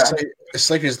on the guy. It's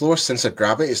like his lower sense of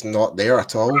gravity is not there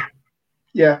at all.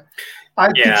 Yeah.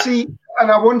 I could see,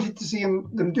 and I wanted to see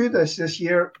them do this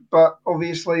year, but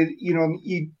obviously, you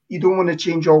don't want to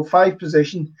change all 5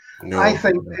 positions. I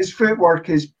think his footwork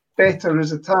is better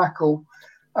as a tackle,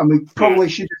 and we probably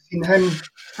should have seen him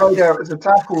tried out as a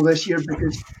tackle this year,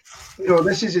 because,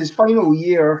 this is his final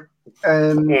year.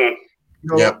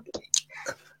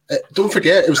 Don't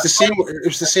forget, it was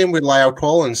the same with Lyle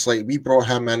Collins. Like, we brought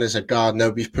him in as a guard, now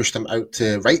we've pushed him out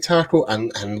to right tackle,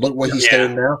 and look what he's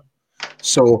doing now.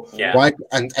 So why?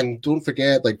 And don't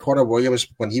forget, like Connor Williams,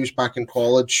 when he was back in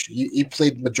college, he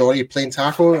played majority playing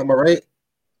tackle. Am I right?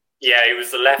 Yeah, he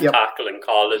was the left tackle in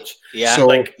college. Yeah, so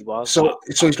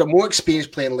he's got more experience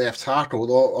playing left tackle.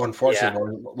 Though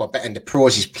unfortunately, but in the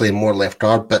pros he's playing more left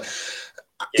guard, but.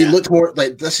 He looked more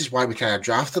like, this is why we kind of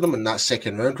drafted him in that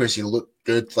second round, because he looked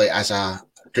good, like as a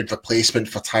good replacement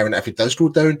for Tyron if he does go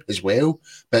down as well.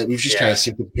 But we've just kind of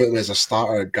seemed to put him as a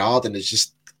starter or guard, and it's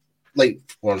just like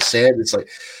Warren said, it's like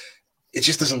it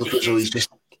just doesn't look as though he's just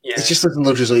it just doesn't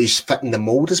look as though he's fitting the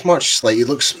mold as much. Like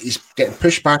he's getting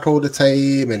pushed back all the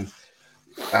time, and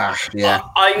I'm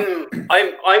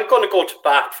going to go to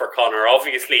bat for Connor.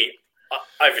 Obviously,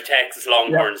 I've Texas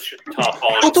Longhorns should top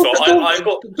on.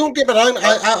 Don't get me wrong.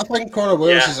 I think Connor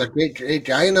Williams is a great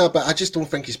guy now, but I just don't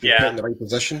think he's been put in the right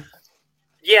position.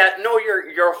 Yeah, no,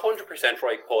 you're 100%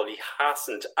 right, Paul. He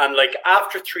hasn't, and like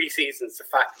after 3 seasons, the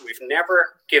fact that we've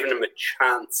never given him a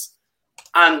chance,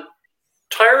 and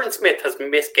Tyron Smith has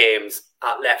missed games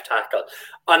at left tackle,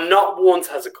 and not once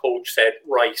has a coach said,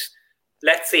 right,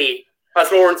 let's see. As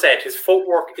Lauren said, his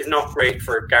footwork is not great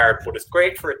for a guard, but it's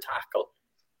great for a tackle.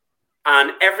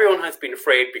 And everyone has been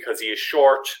afraid because he has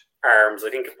short arms. I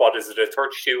think, what is it, a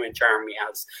 32-inch arm he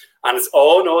has. And it's,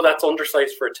 oh no, that's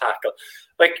undersized for a tackle.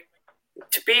 Like,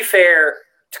 to be fair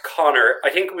to Connor, I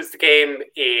think it was the game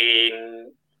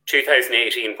in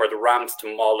 2018 where the Rams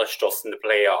demolished us in the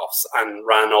playoffs and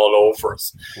ran all over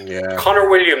us. Yeah. Connor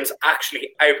Williams actually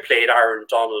outplayed Aaron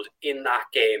Donald in that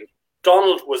game.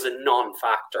 Donald was a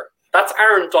non-factor. That's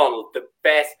Aaron Donald, the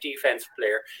best defensive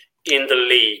player in the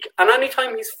league. And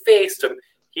anytime he's faced him,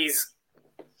 he's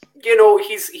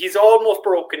almost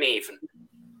broken even.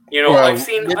 You know, Well, we've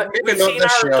seen Aaron year.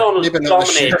 Donald Maybe not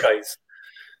dominate guys.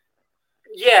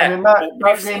 Yeah, but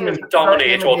we've seen him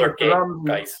dominate other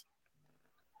guys.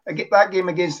 That game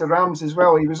against the Rams as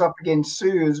well, he was up against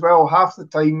Sue as well, half the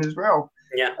time as well.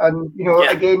 Yeah. And,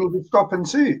 again, he was stopping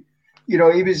Sue. He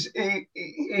was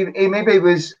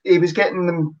getting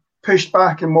them pushed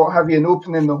back and what have you and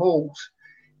opening the holes.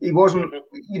 He wasn't,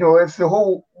 if the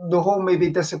hole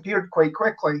maybe disappeared quite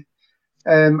quickly.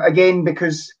 Again,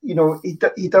 because, he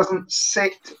doesn't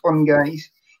sit on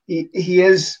guys. He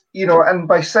is, and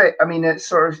by sit, I mean, it's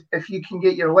sort of, if you can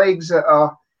get your legs at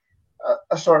a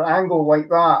sort of angle like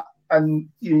that and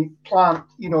you plant,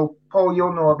 Paul,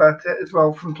 you'll know about it as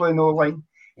well from playing O-line.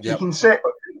 Yep. You can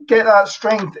get that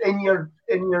strength in your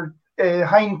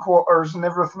hindquarters and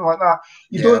everything like that.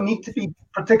 You don't need to be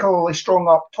particularly strong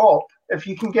up top. If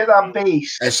you can get that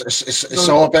base, it's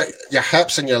all about your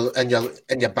hips and your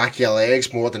back of your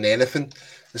legs more than anything.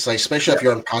 It's like especially if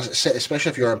you're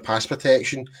in pass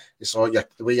protection, it's all the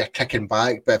way you're kicking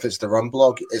back. But if it's the run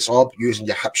block, it's all using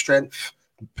your hip strength,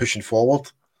 pushing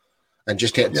forward, and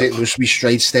just taking those wee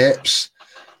stride steps.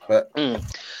 But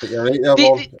you're right there,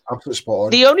 Bob. Absolute spot on.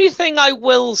 The only thing I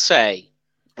will say,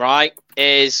 right,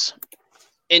 is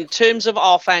in terms of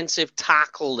offensive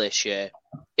tackle this year,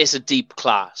 it's a deep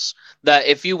class. That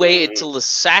if you waited till the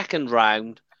second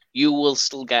round, you will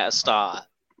still get a starter.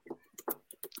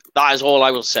 That is all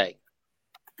I will say.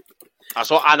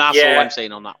 That's all I'm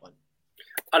saying on that one.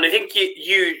 And I think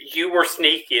you were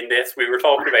sneaky in this. We were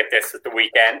talking about this at the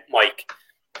weekend, Mike.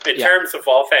 In terms of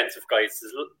offensive guys,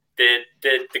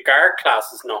 the guard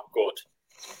class is not good,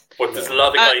 but there's a lot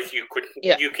of guys you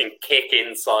can kick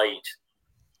inside.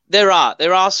 There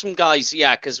are some guys,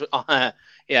 because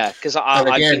I've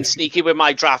been sneaky with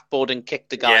my draft board and kicked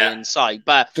the guy inside.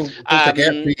 But don't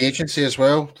forget free agency as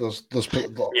well. There's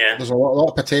a lot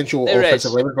of potential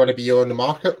offensive linemen going to be on the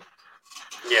market.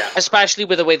 Yeah, especially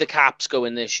with the way the cap's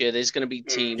going this year, there's going to be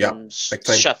teams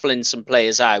shuffling some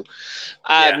players out.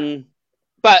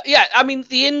 But I mean,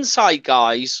 the inside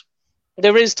guys,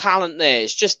 there is talent there.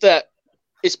 It's just that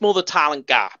it's more the talent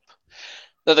gap.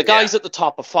 That the guys at the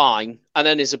top are fine, and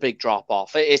then there's a big drop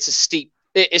off. It's a steep.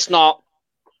 It's not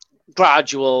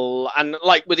gradual, and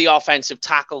like with the offensive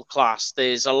tackle class,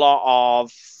 there's a lot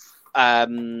of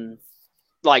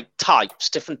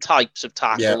different types of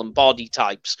tackle and body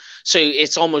types. So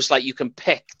it's almost like you can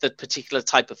pick the particular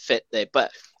type of fit there.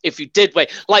 But if you did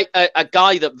wait, like a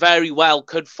guy that very well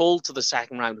could fall to the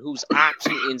second round, who's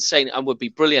absolutely insane and would be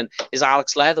brilliant, is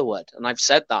Alex Leatherwood, and I've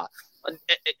said that.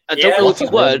 I don't know if he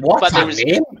would, but there is.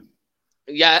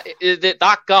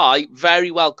 That guy very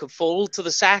well could fall to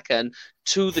the second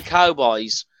to the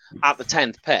Cowboys at the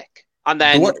 10th pick, and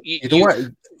then you don't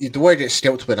want to get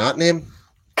scalped with that name.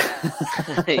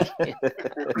 I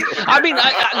mean,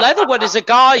 Leatherwood is a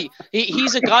guy.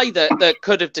 He's a guy that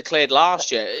could have declared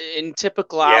last year in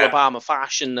typical Alabama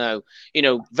fashion. Though,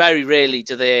 very rarely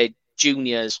do their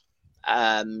juniors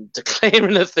declare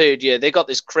in the third year. They got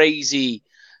this crazy.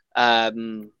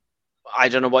 I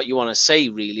don't know what you want to say,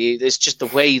 really. It's just the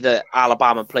way that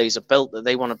Alabama players are built that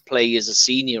they want to play as a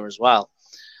senior as well,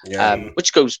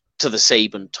 which goes to the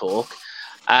Saban talk.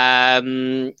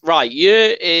 Right,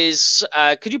 here is...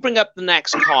 could you bring up the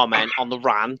next comment on the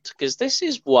rant? Because this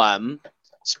is one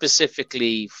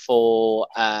specifically for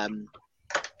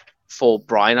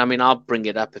Brian. I mean, I'll bring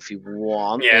it up if you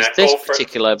want. There's this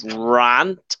particular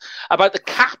rant about the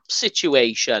cap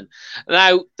situation.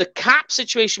 Now, the cap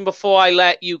situation, before I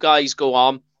let you guys go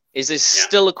on, is there's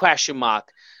still a question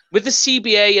mark. With the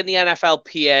CBA and the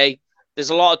NFLPA, there's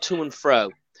a lot of to and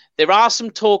fro. There are some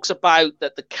talks about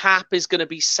that the cap is going to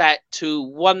be set to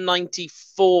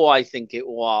 194, I think it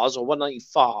was, or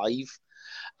 195.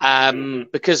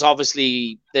 Because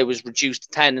obviously there was reduced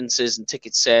attendances and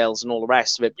ticket sales and all the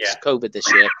rest of it because of COVID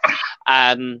this year.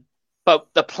 But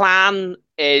the plan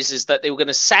is that they were going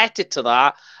to set it to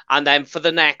that, and then for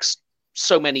the next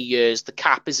so many years, the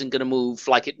cap isn't going to move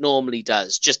like it normally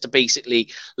does, just to basically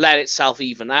let itself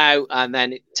even out, and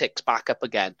then it ticks back up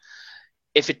again.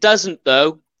 If it doesn't,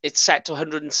 though, it's set to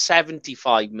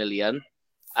 175 million,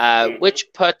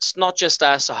 which puts not just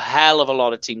us, a hell of a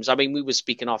lot of teams. I mean, we were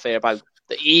speaking off air about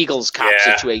the Eagles cap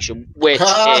situation, which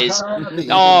is,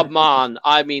 oh man,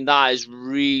 I mean, that is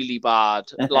really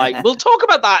bad. Like, we'll talk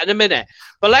about that in a minute,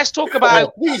 but let's talk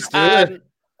about,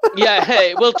 yeah,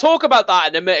 hey, we'll talk about that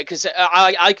in a minute, because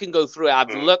I can go through it. I've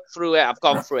looked through it. I've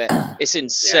gone through it. It's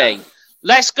insane. Yeah.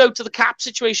 Let's go to the cap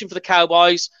situation for the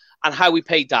Cowboys and how we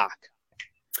pay Dak.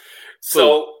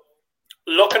 So,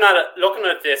 looking at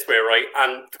it this way, right?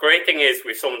 And the great thing is,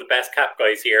 we've some of the best cap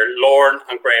guys here. Lauren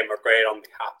and Graham are great on the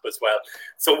cap as well.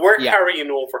 So we're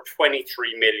carrying over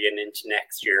 23 million into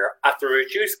next year. At the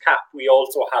reduced cap, we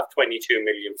also have 22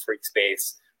 million free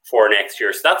space for next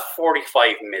year. So that's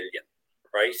 45 million.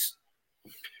 Right,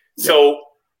 so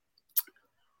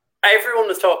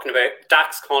everyone is talking about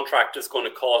Dak's contract is going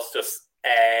to cost us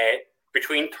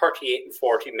between 38 and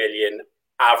 40 million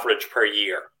average per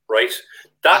year. Right,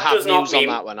 that I have news on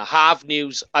that one.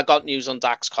 I got news on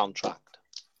Dak's contract.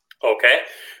 Okay,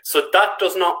 so that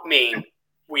does not mean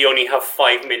we only have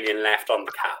 5 million left on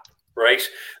the cap. Right,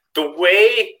 the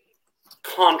way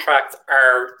contracts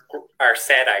are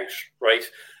set out, right,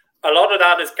 a lot of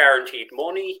that is guaranteed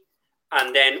money.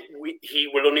 And then he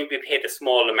will only be paid a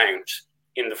small amount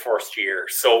in the first year.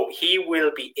 So we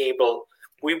will be able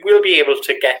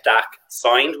to get Dak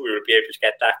signed. We will be able to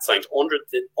get Dak signed under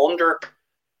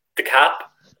the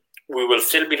cap. We will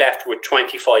still be left with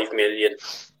 25 million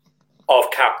of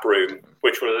cap room,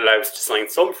 which will allow us to sign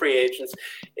some free agents.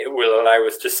 It will allow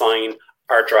us to sign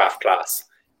our draft class.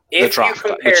 If you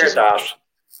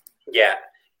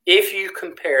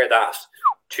compare that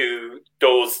to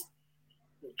those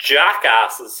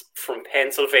jackasses from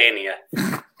Pennsylvania,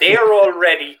 they are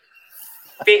already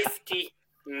 50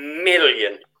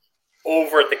 million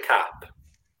over the cap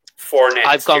for next year.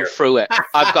 I've gone through it.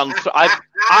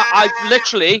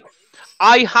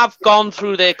 I have gone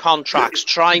through their contracts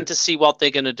trying to see what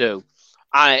they're going to do.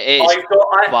 And it is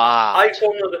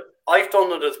I've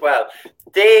done it as well.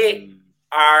 They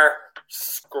are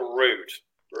screwed,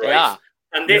 right? Yeah.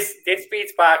 And this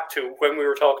feeds back to when we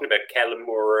were talking about Kellen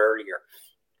Moore earlier.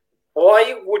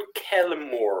 Why would Kellen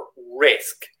Moore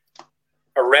risk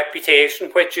a reputation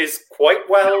which is quite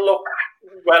well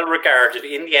regarded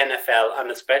in the NFL,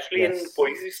 and especially in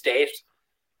Boise State,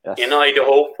 in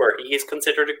Idaho, where he is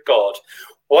considered a god?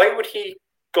 Why would he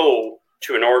go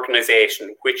to an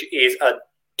organization which is a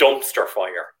dumpster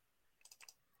fire?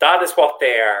 That is what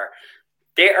they are.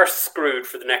 They are screwed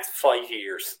for the next 5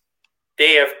 years.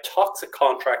 They have toxic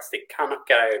contracts they cannot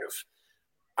get out of,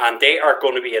 and they are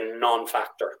going to be a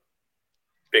non-factor.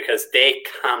 Because they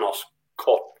cannot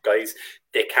cut guys,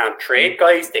 they can't trade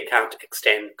guys, they can't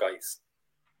extend guys.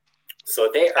 So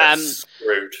they are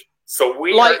screwed. So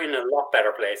we are in a lot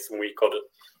better place than we could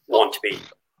want to be.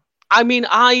 I mean,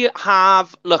 I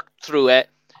have looked through it.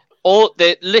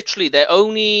 Their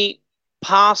only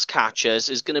pass catchers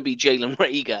is going to be Jalen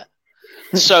Reagor.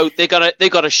 So they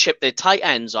gotta ship their tight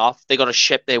ends off. They gotta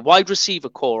ship their wide receiver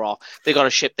core off. They gotta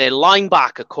ship their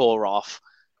linebacker core off.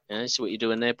 Yeah, see what you're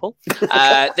doing there, Paul.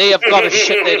 They have got to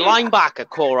ship their linebacker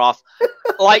core off.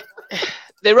 Like,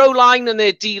 their O-line and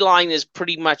their D-line is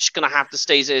pretty much going to have to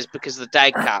stay as is because of the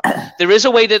dead cap. There is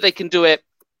a way that they can do it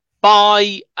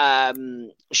by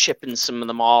shipping some of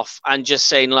them off and just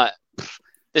saying, look,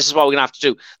 this is what we're going to have to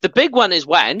do. The big one is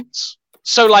Wentz.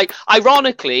 So, like,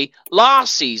 ironically,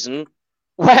 last season,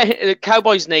 when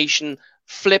Cowboys Nation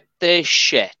flipped their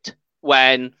shit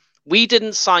when we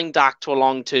didn't sign Dak to a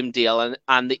long-term deal,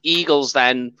 and the Eagles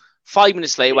then 5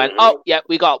 minutes later went, oh, yeah,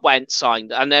 we got Wentz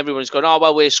signed. And everyone's going, oh,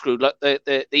 well, we're screwed. Look,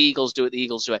 the Eagles do it, the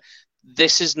Eagles do it.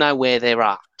 This is now where they're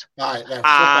at. Right,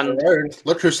 and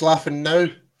look who's laughing now.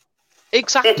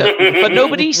 Exactly. But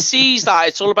nobody sees that.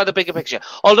 It's all about the bigger picture.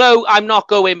 Although I'm not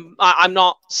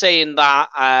saying that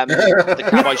the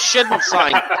Cowboys shouldn't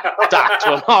sign Dak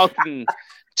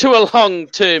to a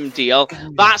long-term deal.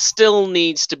 That still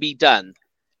needs to be done.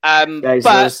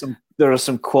 Guys, there are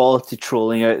some quality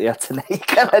trolling out there tonight.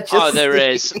 There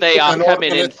is. They are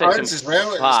coming in thick and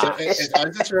fast.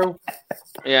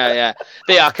 Yeah.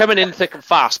 They are coming in thick and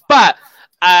fast. But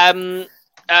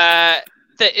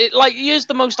here's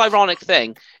the most ironic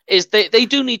thing is they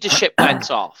do need to ship Wentz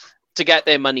off to get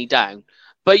their money down.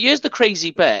 But here's the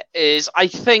crazy bit is I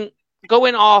think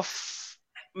going off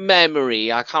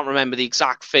memory, I can't remember the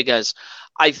exact figures.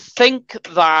 I think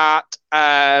that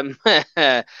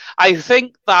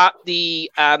the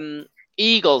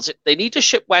Eagles, they need to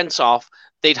ship Wentz off.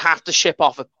 they'd have to ship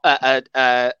off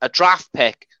a draft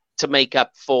pick to make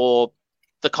up for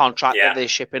the contract that they're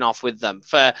shipping off with them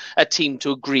for a team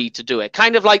to agree to do it.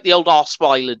 Kind of like the old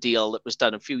Osweiler deal that was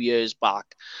done a few years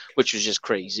back, which was just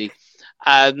crazy.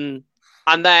 And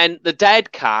then the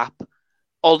dead cap,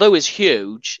 although it's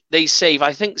huge, they save,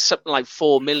 I think, something like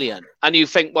 4 million. And you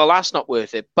think, well, that's not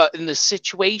worth it. But in the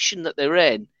situation that they're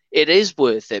in, it is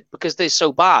worth it because they're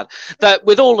so bad that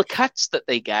with all the cuts that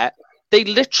they get, they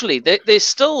literally, they're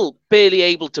still barely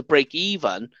able to break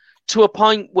even to a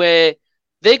point where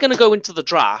they're going to go into the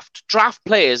draft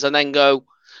players, and then go,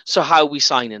 so how are we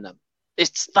signing them?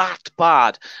 It's that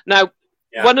bad. Now,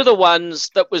 one of the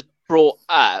ones that was brought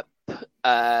up,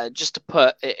 just to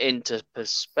put it into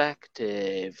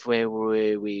perspective, where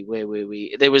were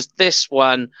we? There was this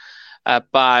one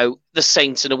about the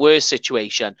Saints in a worse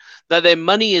situation, that their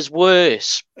money is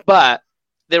worse, but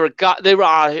there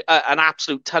are an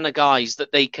absolute ton of guys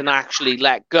that they can actually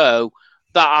let go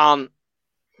that aren't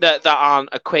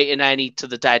equating any to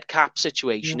the dead cap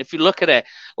situation. If you look at it,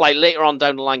 like later on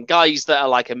down the line, guys that are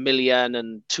like $1 million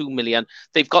and 2 million,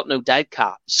 they've got no dead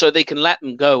cap, so they can let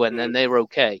them go and then they're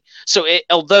okay. So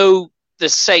although the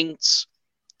Saints,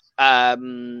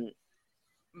 in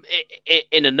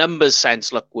a numbers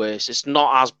sense, look worse, it's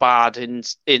not as bad in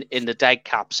the dead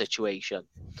cap situation.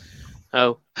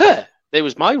 Oh, there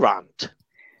was my rant.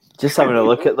 Just having a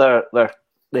look at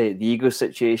the Eagles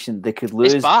situation, they could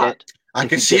lose. It's bad. I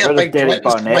can see a big Derek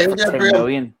Barnett for 10 Graham.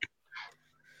 million.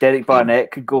 Derek Barnett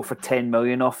could go for 10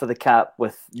 million off of the cap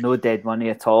with no dead money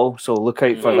at all. So look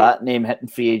out for that name hitting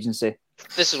free agency.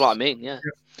 This is what I mean. Yeah.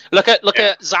 Look at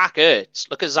Zach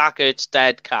Ertz. Look at Zach Ertz'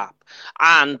 dead cap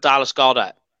and Dallas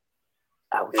Goedert.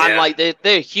 And like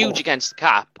they're huge against the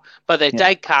cap, but their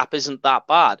dead cap isn't that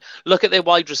bad. Look at their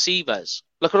wide receivers.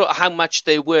 Look at how much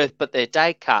they're worth, but their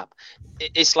dead cap,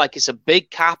 it's like it's a big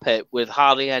cap hit with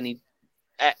hardly any.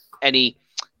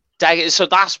 So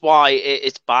that's why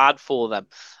it's bad for them.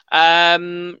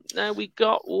 Now we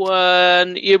got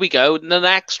one. Here we go. The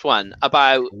next one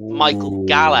about Michael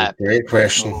Gallup. Great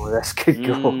question. Oh, this could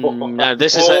go. No,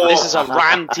 this is a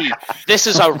ranty. This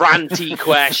is a ranty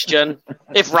question.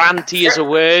 If ranty is a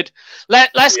word,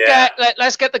 let's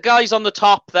get the guys on the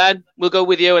top. Then we'll go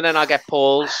with you, and then I'll get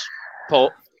Paul's.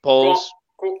 Paul's.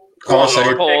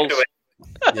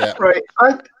 Yeah. Right.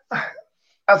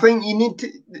 I think you need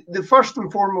to, the first and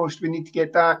foremost, we need to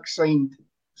get Dak signed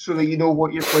so that you know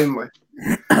what you're playing with.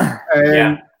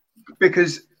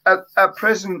 Because at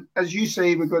present, as you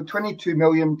say, we've got 22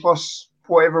 million plus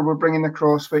whatever we're bringing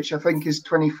across, which I think is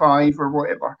 25 or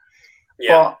whatever.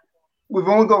 Yeah. But we've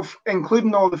only got,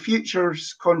 including all the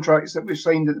futures contracts that we've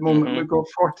signed at the moment, we've got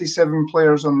 47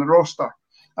 players on the roster.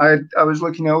 I was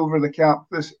looking over the cap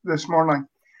this morning.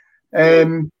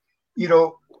 You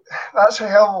know, that's a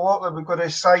hell of a lot that we've got to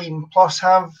sign, plus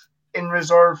have in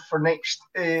reserve for next,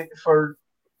 for,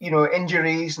 you know,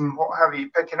 injuries and what have you,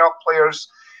 picking up players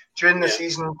during the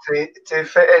season to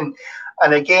fit in.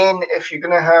 And again, if you're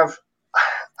going to have,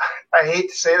 I hate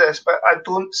to say this, but I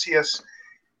don't see us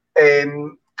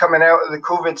coming out of the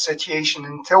COVID situation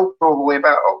until probably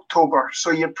about October.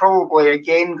 So you're probably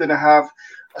again going to have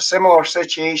a similar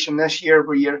situation this year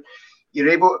where you're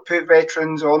able to put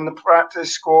veterans on the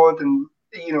practice squad and,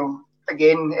 you know,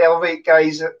 again, elevate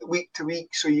guys week to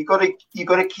week. So you got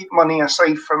to keep money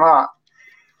aside from that.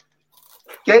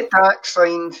 Get Dak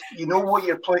signed. You know what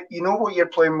you're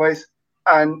playing with,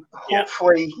 and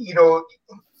hopefully, you know,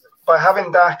 by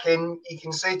having Dak in, you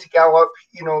can say to Gallup,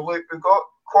 you know, look, we've got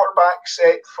quarterback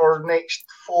set for next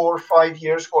 4 or 5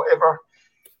 years, whatever.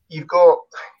 You've got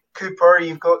Cooper,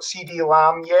 you've got CD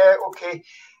Lamb. Yeah, okay.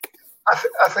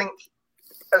 I think,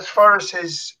 as far as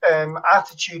his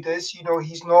attitude is, you know,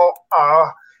 he's not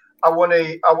I want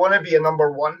to be a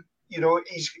number one. You know,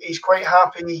 he's quite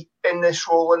happy in this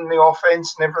role in the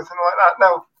offense and everything like that.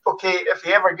 Now, okay, if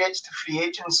he ever gets to free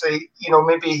agency, you know,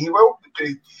 maybe he will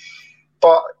do.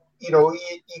 But, you know,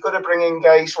 you got to bring in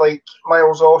guys like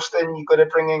Miles Austin. You got to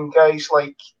bring in guys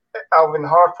like Alvin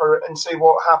Harper and say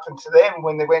what happened to them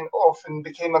when they went off and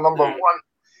became a number one.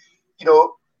 You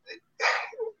know,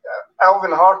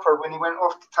 Alvin Harper, when he went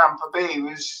off to Tampa Bay,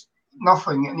 was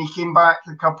nothing, and he came back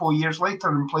a couple of years later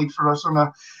and played for us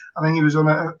I think he was on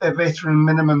a veteran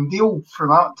minimum deal for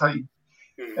that time.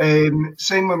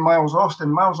 Same with Miles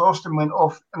Austin. Miles Austin went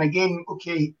off, and again,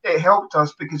 okay, it helped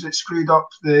us because it screwed up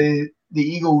the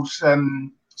Eagles'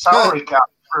 salary cap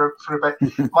for a bit,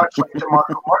 much like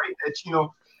DeMarco Murray did. You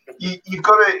know, you've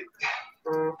got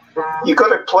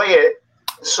to play it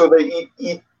so that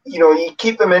you know, you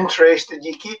keep them interested,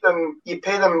 you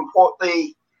pay them what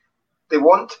they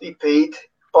want to be paid,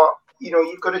 but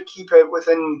you've got to keep it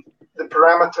within the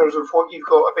parameters of what you've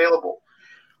got available.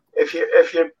 If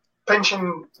you're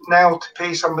pinching now to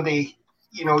pay somebody,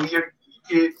 you're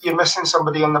missing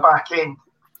somebody on the back end.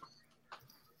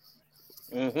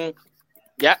 Mm-hmm.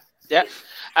 Yeah.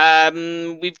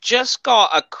 We've just got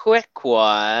a quick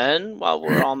one while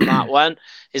we're on that one.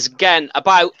 Is again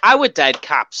about our dead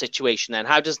cap situation. Then,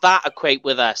 how does that equate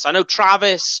with us? I know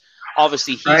Travis,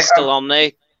 obviously, he's still on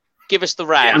there. Give us the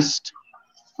rest.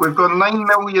 We've got 9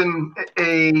 million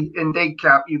in dead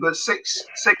cap. You've got 6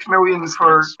 million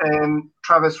for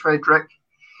Travis Frederick.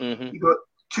 Mm-hmm. You've got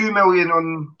 2 million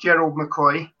on Gerald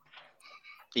McCoy.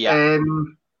 Yeah.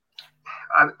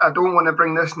 I don't want to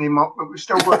bring this name up, but we've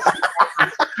still got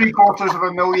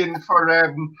 $750,000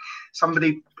 for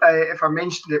somebody. If I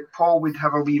mentioned it, Paul would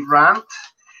have a wee rant.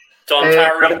 Don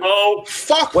Terry Mo.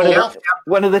 Fuck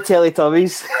one of the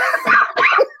Teletubbies.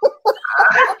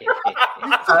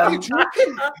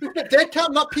 Dead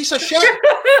cap, that piece of shit.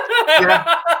 Yeah.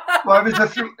 Well, it was a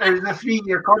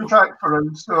 3-year contract for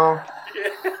him, so.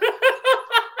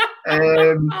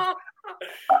 And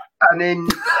then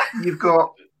you've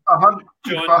got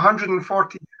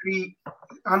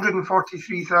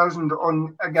 143,000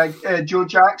 on a guy, Joe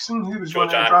Jackson, who was one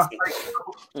of the draft picks.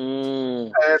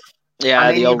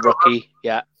 The old rookie.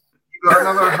 Yeah. You got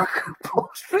another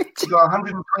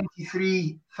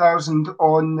 123,000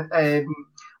 on.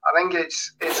 I think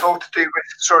it's all to do with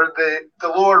sort of the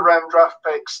lower round draft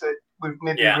picks that we've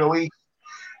maybe released.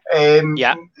 A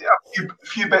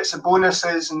few bits of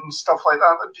bonuses and stuff like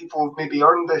that people have maybe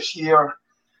earned this year.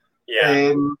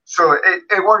 Yeah. So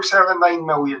it works out at 9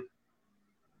 million.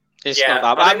 It's not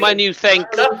that bad. When you think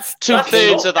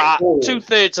two-thirds of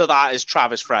that is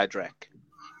Travis Frederick.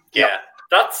 Yeah,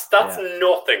 that's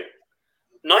nothing.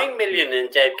 9 million in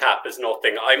dead cap is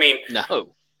nothing. I mean,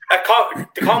 no. The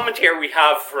commentary we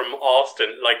have from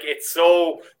Austin, like, it's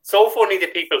so funny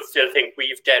that people still think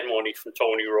we've dead money from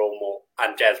Tony Romo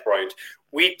and Des Bryant.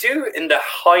 We do, in the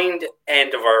hind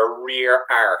end of our rear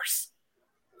arse,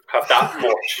 have that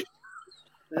much.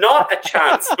 Not a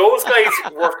chance. Those guys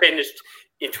were finished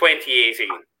in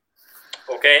 2018.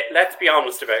 Okay, let's be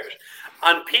honest about it.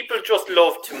 And people just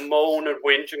love to moan and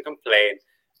whinge and complain.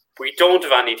 We don't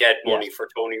have any dead money for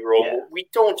Tony Romo. Yeah. We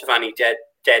don't have any dead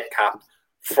cap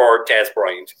for Des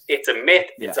Bryant. It's a myth.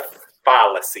 Yeah. It's a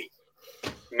fallacy.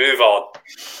 Move on.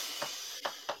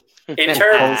 In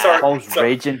terms Paul's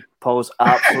raging. Paul's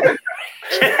absolutely.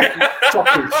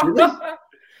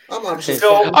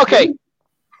 Okay.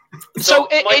 So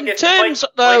in terms,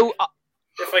 though,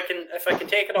 if I can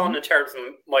take it on in terms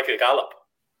of Michael Gallup.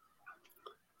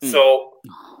 So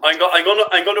I'm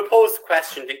gonna pose the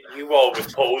question that you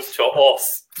always pose to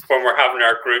us when we're having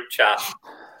our group chat.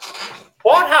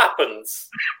 What happens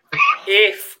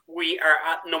if we are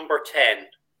at number 10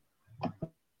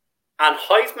 and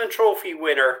Heisman Trophy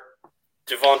winner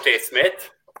Devontae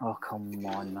Smith? Oh, come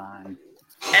on, man.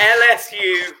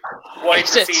 LSU wide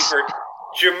receiver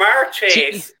Jamar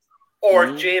Chase or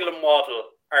Jalen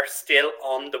Waddle are still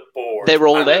on the board. They're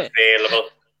all there. Available.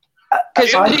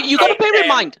 Because you got to bear in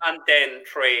mind. And then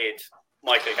trade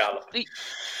Michael Gallup.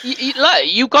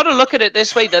 You got to look at it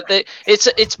this way: that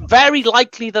it's very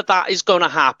likely that is going to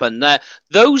happen.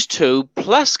 Those two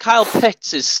plus Kyle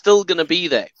Pitts is still going to be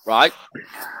there, right?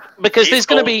 Because there's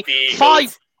going to be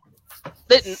 5.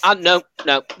 No.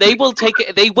 They will take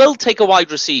it. They will take a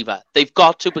wide receiver. They've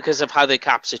got to because of how their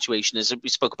cap situation is, that we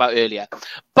spoke about earlier.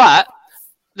 But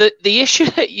the issue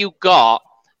that you got,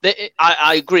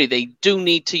 I agree, they do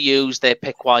need to use their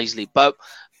pick wisely. But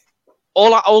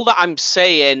all that I'm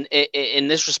saying in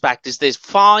this respect is there's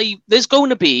going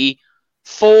to be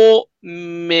 4,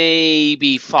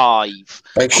 maybe 5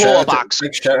 quarterbacks.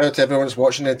 Big shout out to everyone's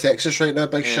watching in Texas right now.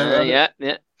 Big shout out. Yeah.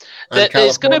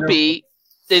 There's going to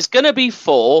be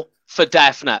 4 for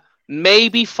definite,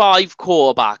 maybe 5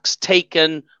 quarterbacks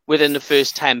taken within the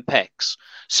first 10 picks.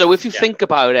 So if you think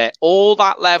about it, all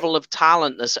that level of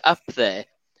talent that's up there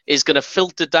is going to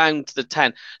filter down to the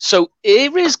 10. So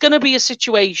there is going to be a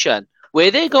situation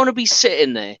where they're going to be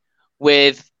sitting there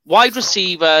with wide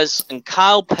receivers and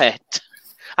Kyle Pitts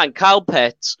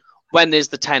when there's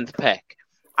the 10th pick.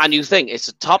 And you think it's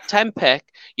a top 10 pick,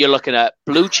 you're looking at a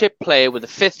blue chip player with a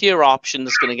 5th-year option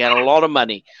that's going to get a lot of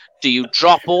money. Do you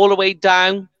drop all the way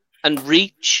down and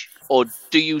reach, or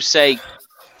do you say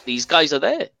these guys are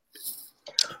there?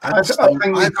 I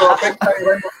think you've got a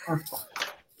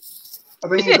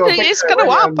big dilemma. It's going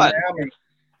to happen.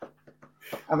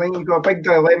 I think you've got a big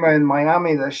dilemma in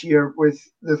Miami this year with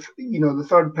the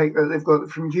 3rd pick that they've got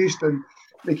from Houston.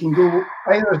 They can go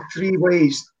either 3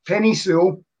 ways. Penny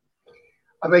Sewell,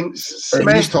 I think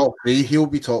Smith. He's top 3. He'll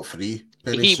be top 3.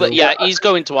 He's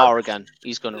going to Oregon.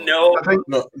 He's going to No, I think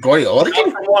no, going to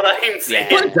Oregon. from what I'm saying.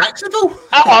 Yeah. Going to Jacksonville.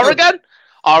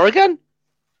 Oregon.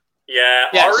 Yeah,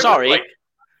 Oregon, sorry. like,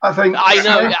 I think I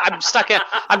know.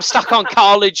 I'm stuck on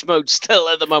college mode still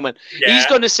at the moment. Yeah. He's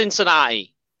going to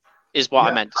Cincinnati, is what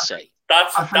I meant to say.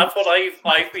 That's what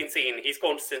I've been seeing. He's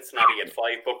going to Cincinnati at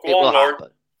 5. But It will happen.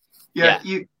 Yeah,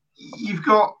 you've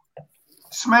got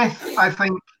Smith. I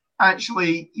think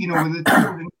actually, with the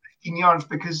 215 yards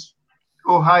because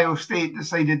Ohio State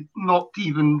decided not to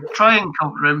even try and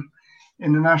cover him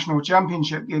in the national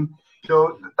championship game.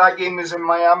 That game was in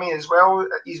Miami as well.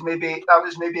 That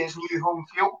was maybe his new home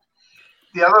field.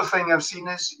 The other thing I've seen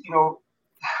is,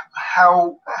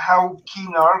 how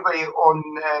keen are they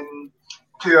on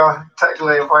Tua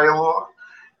Tagovailoa,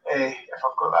 if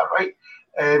I've got that right.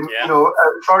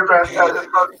 Third round,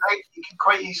 you can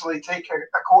quite easily take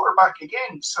a quarterback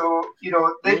again. So,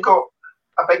 they've got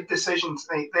a big decision to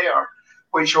make there,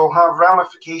 which will have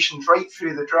ramifications right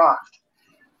through the draft.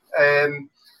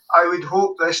 I would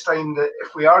hope this time that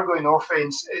if we are going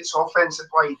offense, it's offensive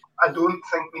line. I don't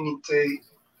think we need to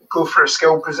go for a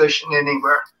skill position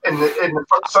anywhere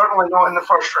certainly not in the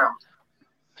first round.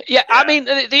 Yeah, I mean,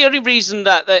 the only reason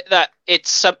that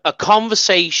it's a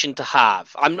conversation to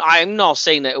have, I'm not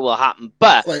saying that it will happen,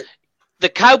 but the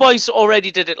Cowboys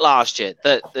already did it last year.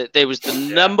 There was the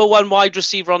number one wide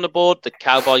receiver on the board. The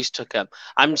Cowboys took him.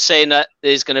 I'm saying that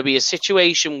there's going to be a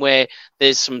situation where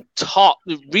there's some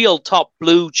real top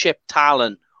blue chip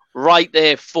talent right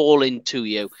there falling to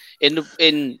you in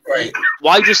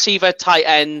wide receiver, tight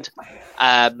end,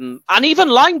 and even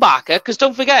linebacker. Because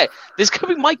don't forget, there's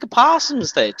going to be Micah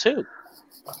Parsons there too.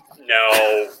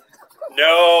 No,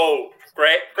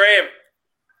 Graham.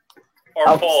 Or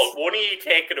Paul, one of you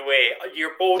take it away.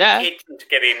 You're both itching to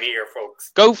get in here,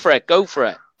 folks. Go for it.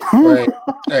 Right.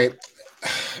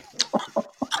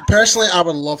 Personally, I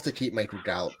would love to keep Michael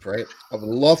Gallup, right? I would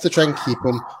love to try and keep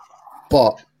him,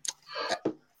 but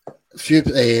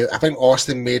I think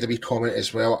Austin made a wee comment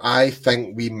as well. I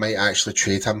think we might actually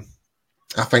trade him.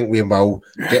 I think we will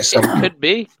get some. Could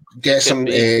be. Get some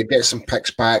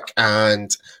picks back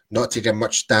and not take a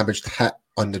much damaged hit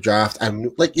on the draft.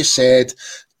 And like you said,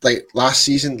 like last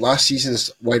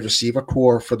season's wide receiver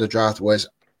core for the draft was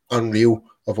unreal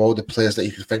of all the players that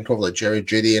you could think of, like Jerry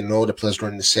Jeudy and all the players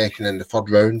going in the second and the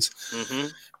third rounds. Mm-hmm.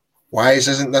 Why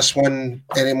isn't this one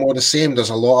any more the same?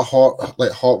 There's a lot of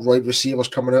hot wide receivers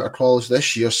coming out of college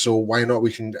this year, so why not?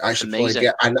 We can actually probably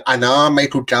get an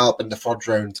Michael Gallup in the third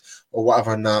round or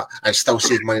whatever and that, and still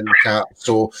save money in the cap.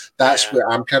 So that's what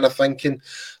I'm kind of thinking.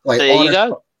 Like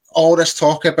all this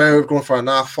talk about going for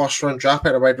another first round draft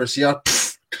at a wide receiver.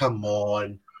 Come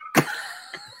on.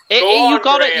 You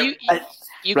got it.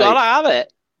 You gotta have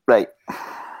it. Right.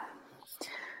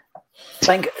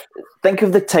 Think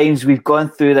of the times we've gone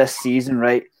through this season,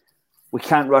 right? We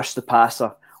can't rush the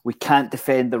passer. We can't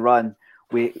defend the run.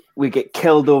 We get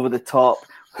killed over the top.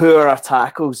 Who are our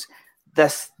tackles?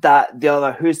 This, that, the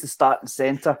other. Who's the starting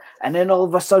centre? And then all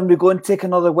of a sudden we go and take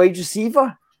another wide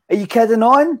receiver. Are you kidding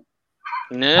on?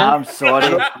 No. I'm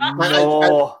sorry.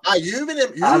 No.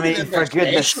 For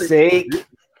goodness sake.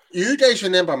 You guys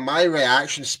remember my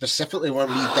reaction specifically when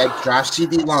we did draft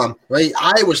CD Lamb, right?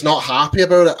 I was not happy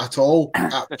about it at all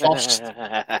at first.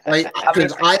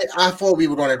 Because I thought we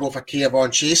were going to go for Kayvon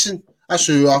Chasen. That's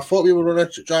who I thought we were going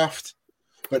to draft.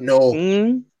 But no.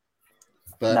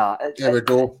 But there we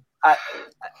go. I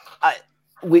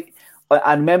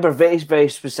remember very, very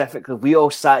specifically, we all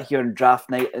sat here on draft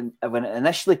night, and when it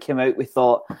initially came out, we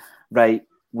thought, right,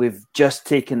 we've just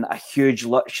taken a huge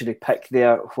luxury pick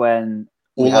there when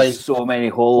we have so many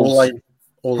holes.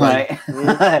 O-line. We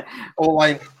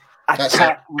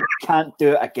can't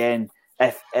do it again.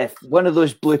 If one of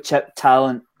those blue chip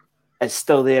talent is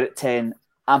still there at 10,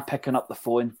 I'm picking up the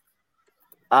phone.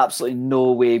 Absolutely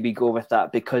no way we go with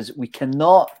that, because we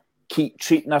cannot keep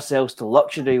treating ourselves to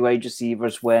luxury wide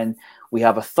receivers when we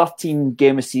have a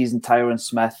 13-game a season Tyron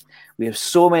Smith. We have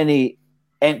so many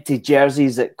empty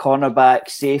jerseys at cornerback,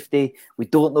 safety. We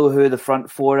don't know who the front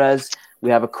four is. We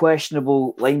have a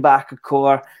questionable linebacker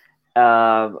core.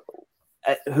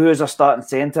 Who is our starting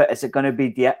centre? Is it going to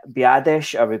be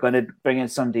Biadasz? Are we going to bring in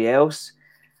somebody else?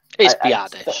 It's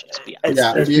Biadasz.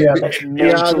 It's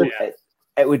mental.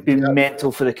 It would be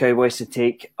mental for the Cowboys to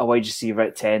take a wide receiver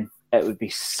at 10. It would be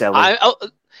silly.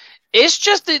 It's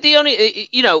just the only,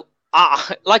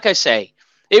 like I say,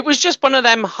 it was just one of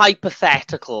them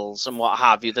hypotheticals and what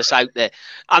have you that's out there.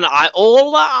 And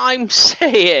all that I'm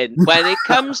saying when it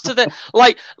comes to the,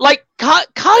 like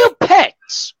Kyle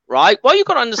Pitts, right? What you've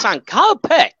got to understand, Kyle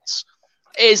Pitts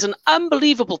is an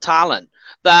unbelievable talent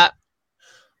that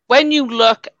when you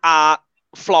look at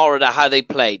Florida how they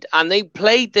played, and they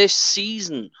played this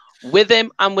season with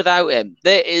him and without him.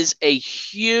 There is a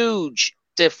huge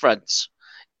difference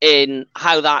in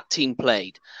how that team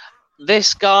played.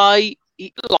 This guy,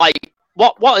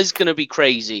 what is going to be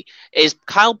crazy is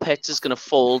Kyle Pitts is going to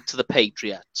fall to the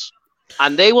Patriots,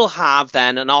 and they will have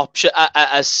then an option,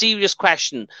 a serious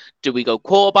question: do we go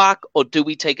quarterback or do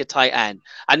we take a tight end?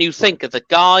 And you think of the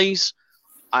guys,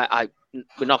 we're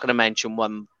not going to mention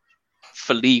one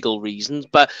for legal reasons,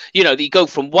 but you go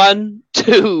from one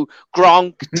to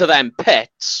Gronk to then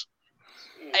Pitts.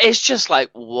 It's just like,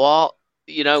 what?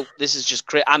 This is just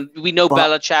crazy. And we know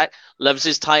Belichick loves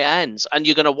his tight ends, and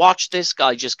you're going to watch this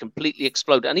guy just completely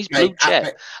explode. And he's blue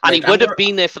chip, and he would have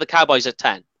been there for the Cowboys at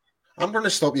 10. I'm going to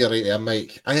stop you right there,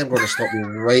 Mike. I am going to stop you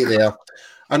right there.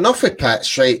 Enough with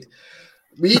Pitts, right?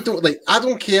 We don't I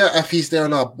don't care if he's there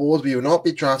on our board. We will not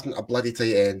be drafting a bloody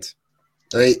tight end,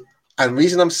 right? And the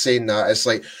reason I'm saying that is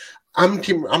I'm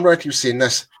right to saying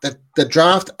this. The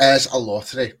draft is a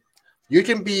lottery. You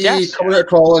can be coming out of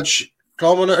college,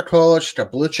 a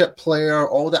blue chip player,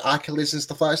 all the accolades and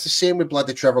stuff like that. It's the same with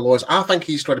bloody Trevor Lawrence. I think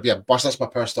he's going to be a bust. That's my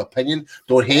personal opinion.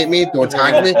 Don't hate me. Don't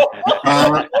tag me.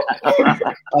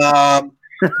 How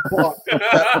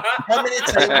many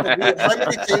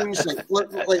times,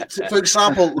 for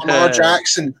example, Lamar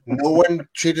Jackson, no one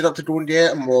traded up to go and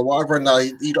get him or whatever, and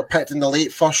he got picked in the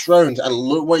late first round, and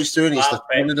look what he's doing. He's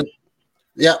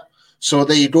so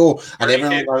there you go. And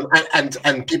everyone,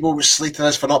 and people were slating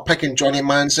us for not picking Johnny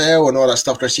Manziel and all that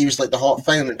stuff because he was like the hot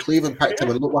thing, and Cleveland picked him,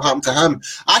 and look what happened to him.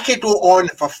 I could go on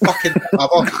for fucking ever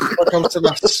when it comes to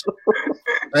this.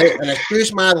 Right, and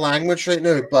excuse my language right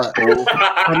now, but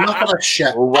I'm not gonna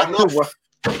shit.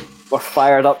 We're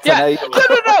fired up tonight.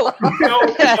 No.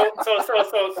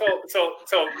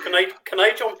 So can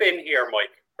I jump in here,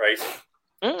 Mike? Right.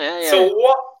 Yeah. So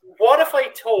what if I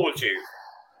told you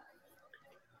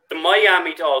the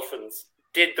Miami Dolphins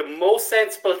did the most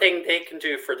sensible thing they can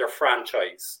do for their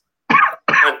franchise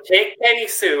and take Penny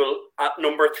Sewell at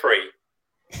number 3?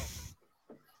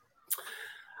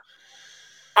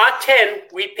 At 10,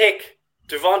 we pick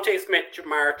Devontae Smith,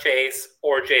 Jamar Chase,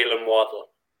 or Jalen Waddle.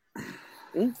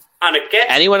 And it gets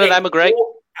any one of them are great.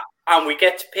 And we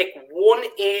get to pick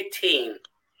 118.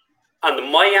 And the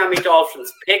Miami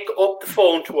Dolphins pick up the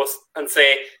phone to us and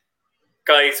say,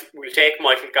 guys, we'll take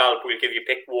Michael Gallup, we'll give you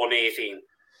pick 118.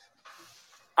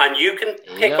 And you can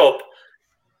pick up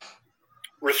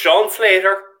Rashawn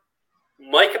Slater,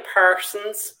 Micah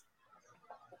Parsons,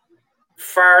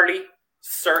 Farley,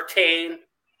 Surtain,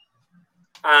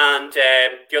 and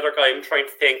the other guy I'm trying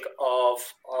to think of,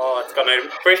 it's gone out,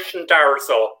 Christian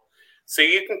Darrisaw. So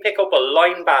you can pick up a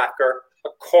linebacker, a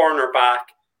cornerback,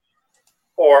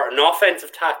 or an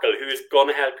offensive tackle who is going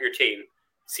to help your team.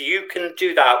 So you can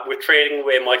do that with trading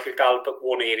away Michael Gallup at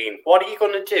 118. What are you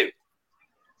going to do?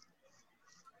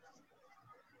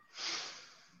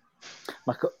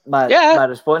 My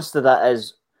response to that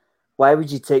is, why would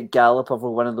you take Gallup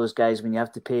over one of those guys when you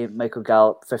have to pay Michael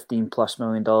Gallup $15+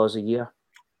 million a year?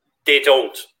 They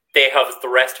don't. They have the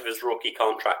rest of his rookie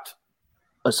contract.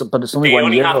 But it's only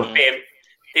 1 year.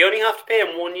 They only have to pay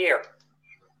him 1 year.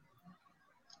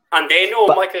 And they know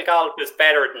Michael Gallup is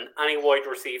better than any wide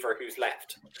receiver who's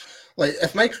left.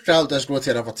 If Michael Gallup does go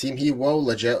to another team, he will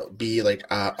legit be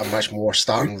a much more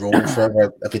starting role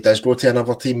for if he does go to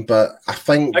another team. But I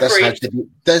think this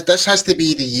has to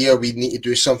be the year we need to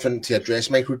do something to address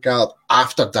Michael Gallup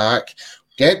after Dak.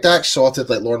 Get Dak sorted,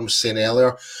 like Lauren was saying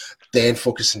earlier, then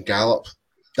focus on Gallup.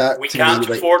 We can't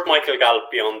afford Michael Gallup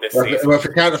beyond this season. Well, if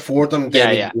we can't afford him,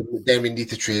 then we need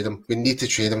to trade him. We need to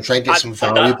trade him, try and get some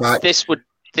value back. This would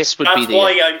That's be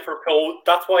why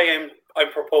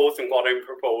I'm proposing what I'm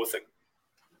proposing.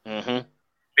 Mm-hmm.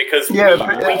 Because we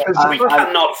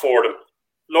cannot afford him.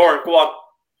 Lauren, go on.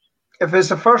 If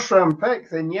it's a first-round pick,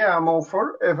 then I'm all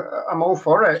for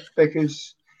it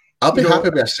because I'll be happy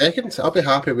with a second.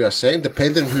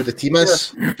 Depending on who the team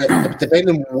is. Depending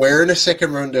on where in the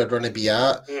second round they're going to be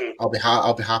at, I'll be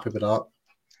happy with that.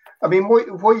 I mean,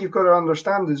 what you've got to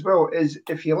understand as well is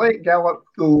if you let Gallup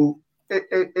go,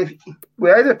 if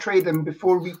we either trade him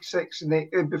before week 6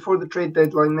 and before the trade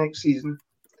deadline next season.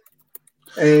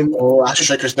 That's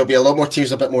true, because there'll be a lot more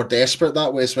teams a bit more desperate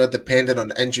that way as well, depending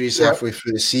on injuries halfway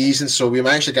through the season. So we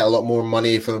might actually get a lot more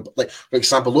money for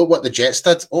example, look what the Jets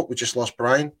did. Oh, we just lost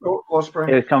Brian. Lost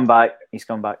Brian. He's come back.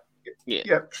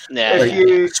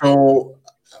 So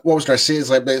what I was going to say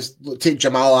is take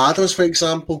Jamal Adams for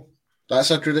example.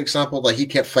 That's a good example. He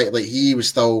kept fighting. He was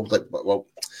still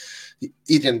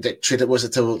he didn't get traded. Was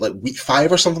it till week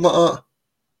 5 or something like that?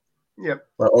 Yep.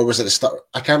 Or was it the start?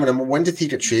 I can't remember. When did he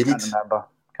get traded? Can't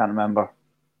remember.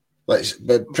 But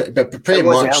pretty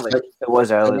much, it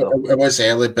was early though. It was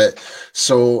early, but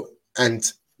so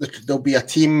and there'll be a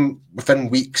team within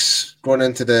weeks going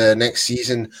into the next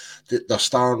season. The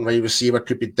starting wide receiver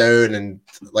could be down, and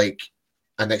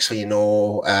next thing you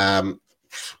know,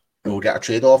 we'll get a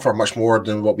trade offer much more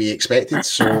than what we expected.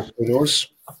 So who knows?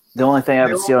 The only thing I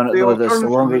would say on it though is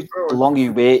the longer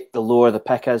you wait, the lower the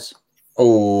pick is.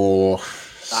 Oh,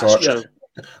 sorry.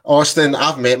 Austin,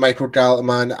 I've met Michael Gallup,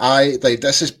 man.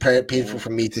 This is painful for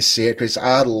me to say it because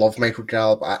I love Michael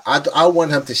Gallup. I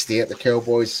want him to stay at the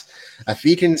Cowboys. If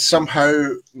we can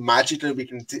somehow magically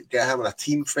get him on a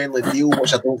team-friendly deal,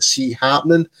 which I don't see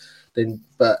happening,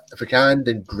 but if we can,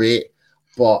 then great.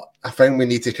 But I think we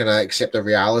need to kind of accept the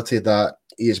reality that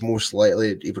he is most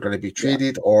likely either going to be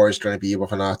traded or is going to be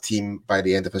within our team by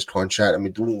the end of his contract, and we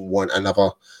don't want another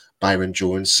Byron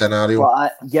Jones scenario.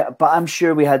 But I'm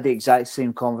sure we had the exact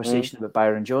same conversation about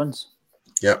Byron Jones.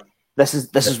 Yeah. This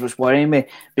is what's worrying me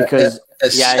because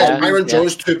Byron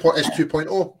Jones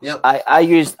 2.0. Yeah. I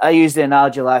used the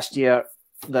analogy last year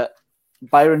that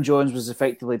Byron Jones was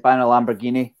effectively buying a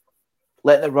Lamborghini,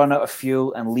 letting it run out of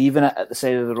fuel and leaving it at the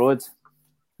side of the road.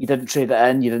 You didn't trade it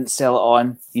in, you didn't sell it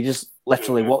on, you just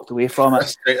literally walked away from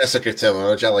it. That's a good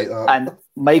terminology. I like that. And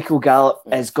Michael Gallup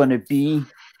is going to be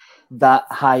that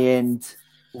high-end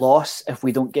loss if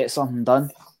we don't get something done.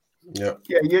 Yeah.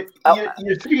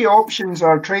 Your three options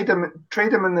are trade him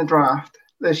in the draft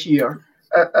this year,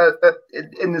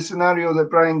 in the scenario that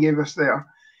Brian gave us there.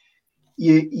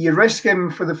 You risk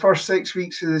him for the first 6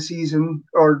 weeks of the season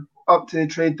or up to the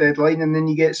trade deadline, and then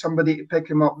you get somebody to pick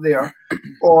him up there.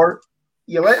 Or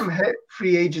you let him hit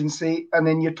free agency, and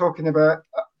then you're talking about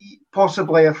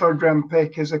possibly a third-round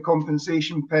pick as a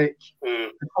compensation pick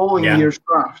the following year's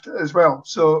draft as well.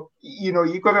 So,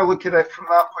 you've got to look at it from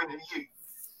that point of view.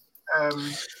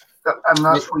 And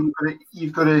that's where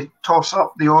you've got to toss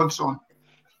up the odds on.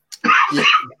 Yeah,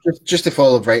 just to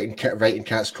follow writing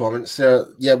Cat's comments there.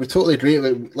 Yeah, we totally agree.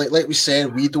 Like we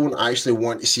said, we don't actually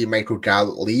want to see Michael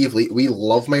Gallup leave. We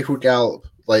love Michael Gallup.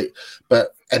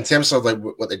 But in terms of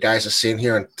what the guys are saying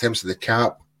here, in terms of the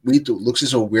cap, looks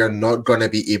as though we're not going to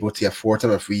be able to afford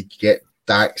him if we get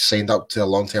that signed up to a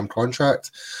long-term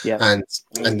contract. Yeah. And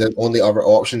the only other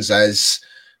options is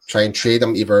try and trade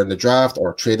him either in the draft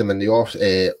or trade him in the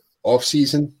off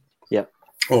season. Yeah.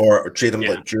 Or trade him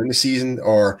during the season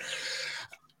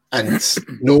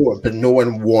no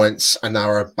one wants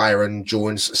another Byron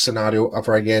Jones scenario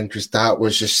ever again, because that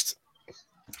was just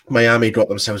Miami got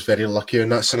themselves very lucky in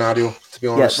that scenario, to be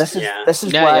honest. This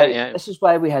is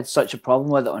why we had such a problem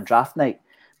with it on draft night,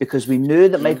 because we knew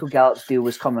that Michael Gallup's deal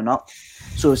was coming up.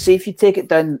 So say if you take it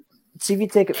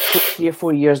 3 or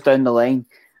 4 years down the line,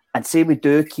 and say we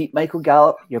do keep Michael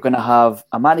Gallup, you're going to have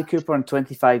Amari Cooper on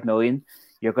 $25 million.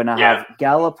 You're going to have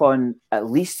Gallup on at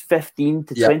least 15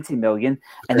 to 20 million.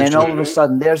 And then all of a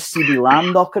sudden, there's CeeDee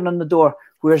Lamb knocking on the door.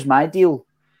 Where's my deal?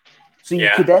 So you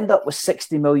could end up with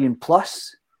 60 million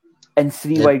plus in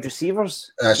three wide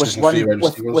receivers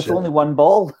with only one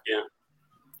ball.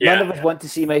 None of us want to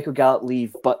see Michael Gallup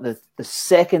leave, but the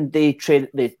second they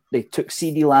took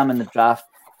CeeDee Lamb in the draft,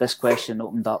 this question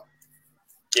opened up.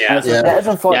 That is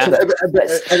unfortunate.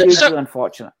 It's hugely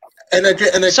unfortunate. And a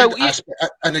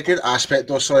good aspect,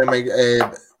 though. Sorry,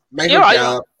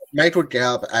 Michael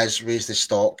Gallup has raised his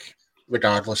stock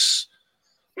regardless.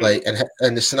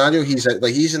 In the scenario he's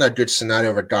in a good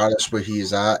scenario regardless where he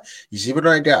is at. He's either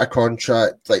going to get a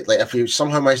contract. If he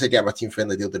somehow managed to get him a team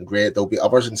friendly deal, then great. There'll be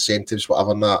others incentives,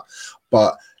 whatever than that.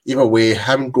 But either way,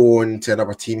 him going to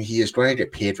another team, he is going to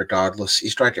get paid regardless.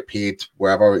 He's going to get paid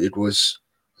wherever he goes.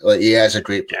 He is a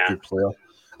good player.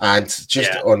 And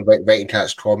just on writing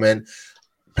Cat's comment,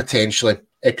 potentially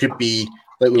it could be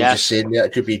like we were just saying there.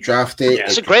 It could be drafted.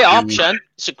 It's a great option.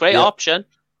 It's a great option.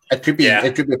 It could be.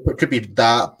 It could be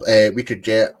that we could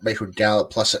get Michael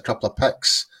Gallup plus a couple of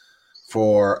picks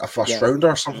for a first rounder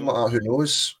or something like that. Who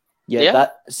knows? Yeah. On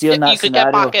that you could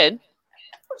get back in.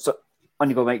 So on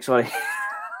you go, Mike. Sorry.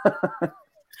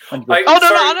 No.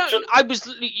 I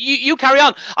was. You carry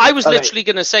on. I was literally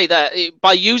going to say that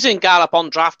by using Gallup on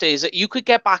draft days, that you could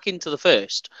get back into the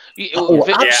first.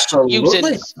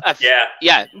 Absolutely.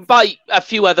 By a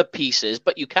few other pieces,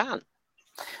 but you can.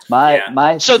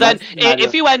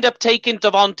 If you end up taking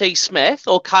Devontae Smith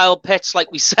or Kyle Pitts, like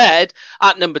we said,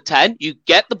 at number 10, you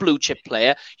get the blue chip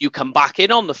player. You come back in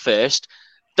on the first.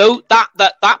 Though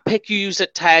that pick you use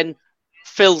at 10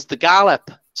 fills the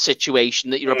Gallup situation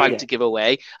that you're about to give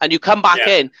away, and you come back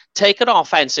in, take an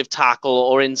offensive tackle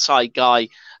or inside guy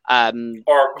around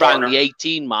the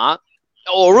 18 mark,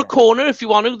 or a corner if you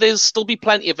want to. There's still be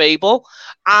plenty available,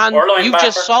 and you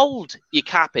just solved your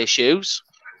cap issues.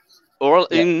 Or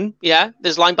yeah,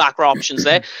 there's linebacker options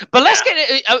there. But let's get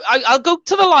it. I'll go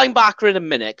to the linebacker in a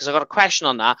minute because I've got a question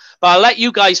on that. But I'll let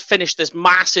you guys finish this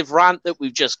massive rant that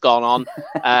we've just gone on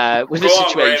with the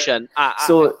situation.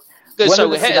 So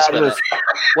hit us with it.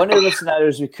 One of the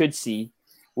scenarios we could see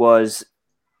was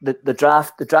the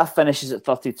draft. The draft finishes at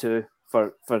 32.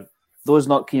 For those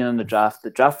not keen on the draft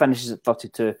finishes at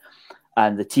 32,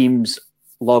 and the teams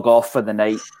log off for the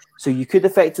night. So you could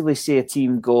effectively see a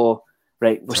team go,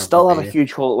 right, we still have a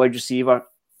huge hole at wide receiver.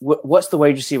 What's the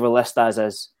wide receiver list as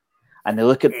is? And they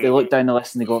look down the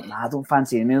list and they go, nah, I don't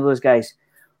fancy any of those guys.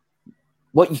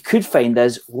 What you could find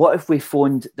is, what if we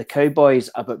phoned the Cowboys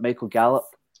about Michael Gallup?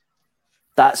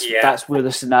 That's where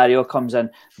the scenario comes in.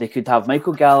 They could have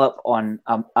Michael Gallup on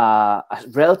a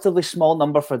relatively small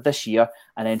number for this year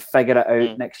and then figure it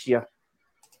out next year.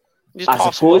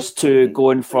 Opposed to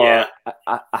going for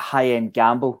a high-end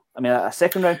gamble. I mean, a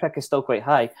second-round pick is still quite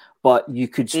high, but you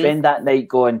could spend that night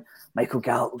going, Michael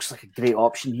Gallup looks like a great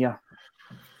option here.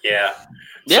 Yeah.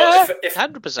 Yeah, so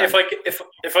 100%.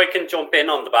 If I can jump in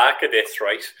on the back of this,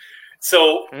 right?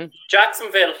 So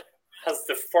Jacksonville has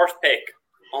the first pick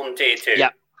on day 2. Yeah.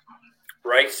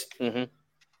 Right? Mm-hmm.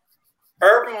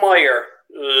 Urban Meyer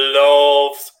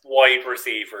loves wide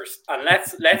receivers. And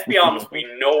let's be honest, we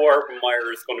know Urban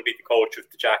Meyer is going to be the coach of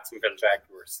the Jacksonville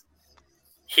Jaguars.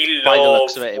 He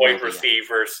loves wide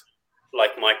receivers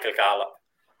like Michael Gallup.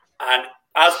 And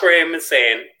as Graham is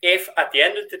saying, if at the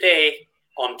end of the day,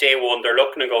 on day 1, they're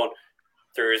looking and going,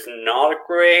 there is not a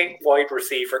great wide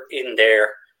receiver in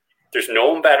there. There's no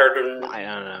one better than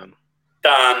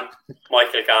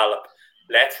Michael Gallup.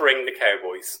 Let's ring the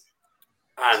Cowboys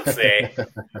and say,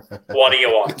 what do you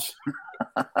want?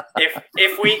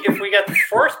 If we get the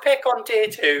first pick on day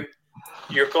 2,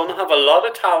 you're going to have a lot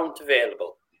of talent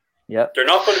available. Yeah, they're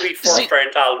not going to be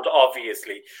first-round talent,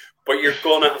 obviously, but you're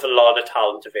going to have a lot of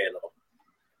talent available.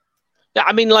 Yeah,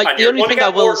 I mean, like, the only thing I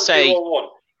will say...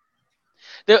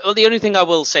 The only thing I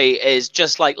will say is,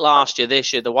 just like last year,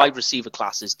 this year, the wide receiver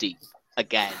class is deep.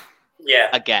 Again. Yeah.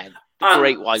 Again.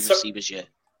 Great wide receivers year.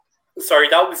 Sorry,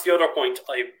 that was the other point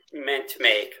I meant to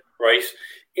make, right?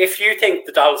 If you think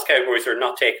the Dallas Cowboys are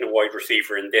not taking a wide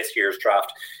receiver in this year's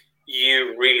draft,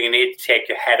 you really need to take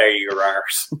your head out of your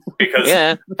arse. Because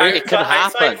it can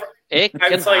happen.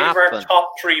 Outside of our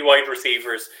top 3 wide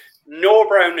receivers, Noah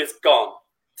Brown is gone.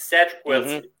 Cedric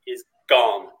Wilson is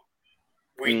gone.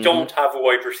 We don't have a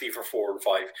wide receiver 4 and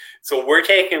 5. So we're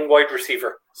taking wide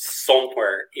receiver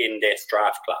somewhere in this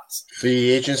draft class. Free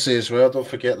agency as well, don't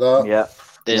forget that. Yeah,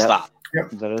 there's that.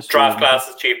 Yep. Draft class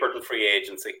is cheaper than free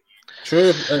agency.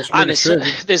 True.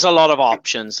 There's a lot of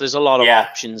options. There's a lot of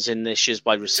options in this year's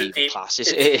wide receiver class.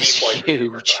 It's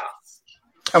huge.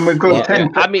 And we've got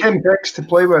 10 picks to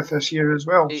play with this year as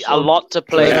well. A lot to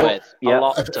play with.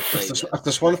 If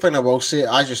there's one thing I will say,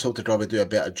 I just hope to probably do a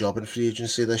better job in free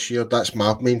agency this year. That's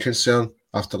my main concern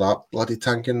after that bloody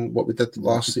tanking what we did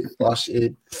last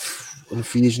in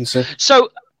free agency. So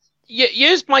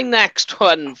here's my next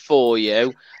one for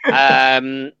you.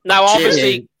 Now,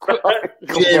 obviously...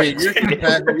 Jamie,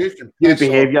 you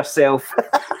behave yourself.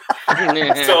 So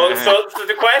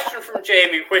the question from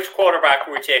Jamie, which quarterback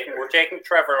are we taking? We're taking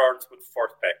Trevor Lawrence with the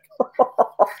first pick.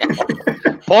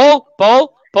 Paul,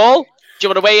 do you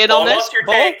want to weigh in on this? What's your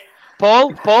take?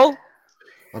 Paul,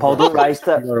 don't rise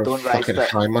to it. Don't rise to it.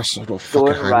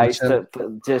 Don't rise to it.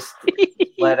 But just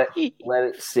let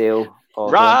it sail.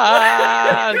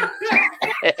 Run!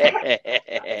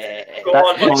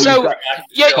 So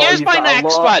here's my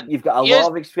next one. You've got a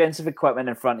lot of expensive equipment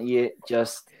in front of you.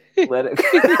 Just let it.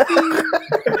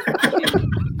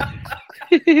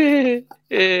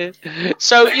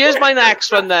 So here's my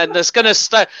next one then.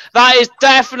 That is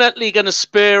definitely gonna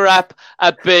spur up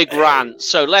a big rant.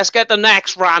 So let's get the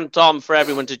next rant on for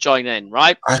everyone to join in,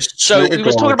 right? So we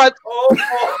was talking about.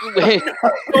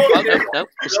 No,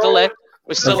 we're still there.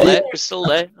 We're still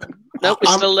there. No,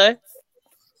 we're still there.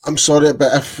 I'm sorry,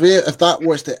 but if that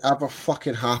was to ever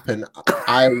fucking happen,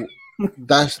 our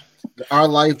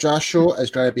live draft show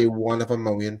is going to be one of a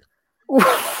million. But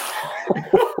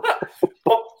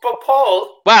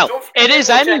Paul, well, it is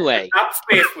anyway. Cap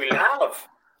space we'll have.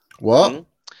 What? Mm-hmm.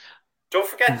 Don't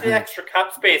forget the extra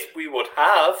cap space we would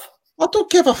have. I don't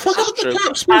give a fuck about the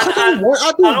cap space.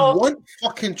 I don't want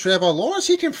fucking Trevor Lawrence.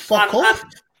 He can fuck off.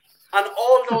 And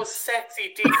all those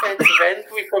sexy defensive ends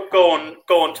we could go and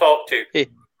talk to.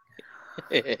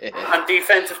 And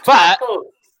defensive tackles.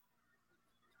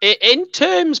 In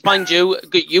terms, mind you,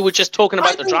 you were just talking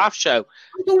about the draft show.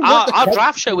 Our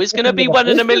draft show is going to be 1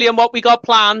 in a million what we got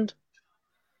planned.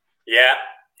 Yeah.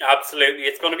 Absolutely.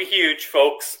 It's going to be huge,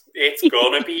 folks. It's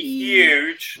going to be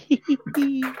huge.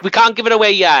 We can't give it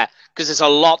away yet because there's a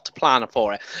lot to plan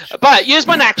for it. But here's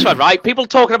my next one, right? People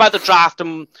talking about the draft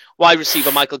and wide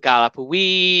receiver Michael Gallup.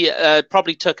 We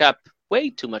probably took up way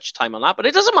too much time on that, but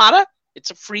it doesn't matter.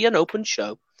 It's a free and open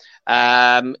show.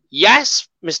 Yes,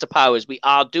 Mr. Powers, we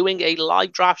are doing a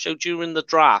live draft show during the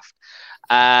draft.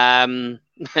 There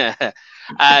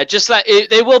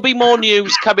will be more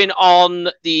news coming on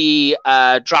the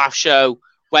draft show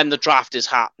when the draft is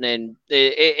happening.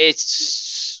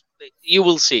 You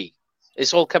will see.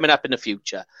 It's all coming up in the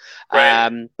future.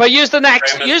 Right. But here's the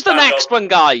next one,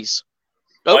 guys.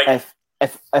 Oh.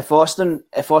 If Austin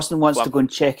wants to go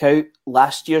and check out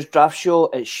last year's draft show,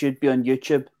 it should be on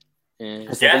YouTube.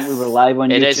 Because I think we were live on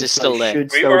YouTube. It is. It's still there.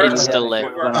 It's still there.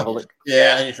 We're going to have a look.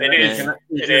 Yeah,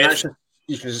 it is.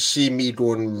 You can see me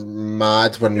going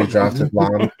mad when we drafted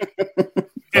Lamb.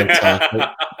 Fantastic. And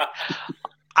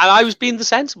I was being the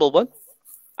sensible one.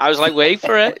 I was like, wait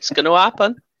for it. It's going to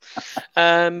happen.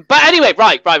 But anyway,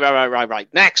 right.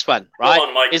 Next one,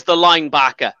 right, is the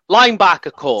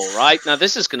linebacker call, right? Now,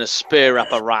 this is going to spur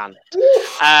up a rant.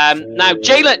 Now,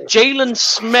 Jalen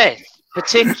Smith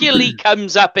particularly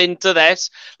comes up into this.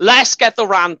 Let's get the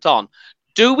rant on.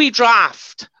 Do we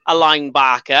draft a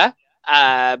linebacker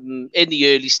in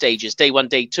the early stages, day 1,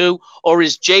 day 2, or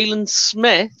is Jalen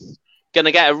Smith going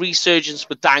to get a resurgence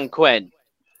with Dan Quinn?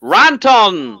 Rant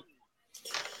on!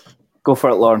 Go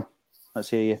for it, Lauren. Let's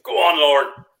hear you. Go on, Lauren.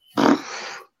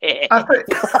 I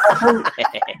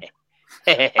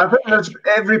think there's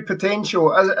every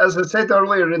potential. As I said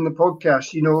earlier in the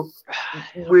podcast,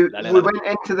 we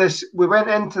went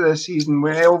into this season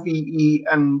with LVE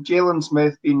and Jalen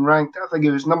Smith being ranked. I think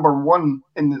it was number 1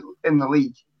 in the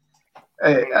league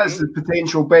as the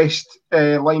potential best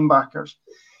linebackers.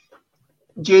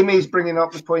 Jamie's bringing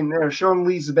up the point there. Sean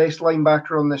Lee's the best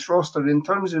linebacker on this roster in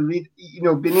terms of being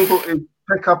able to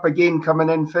pick up a game coming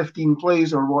in 15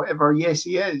 plays or whatever. Yes,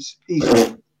 he is.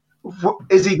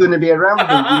 Is he going to be around? We need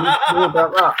to know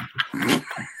about that.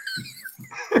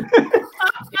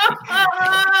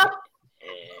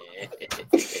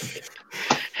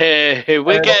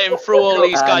 We're getting through all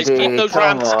these guys. Andy, keep those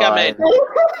rants coming.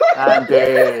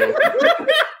 Andy.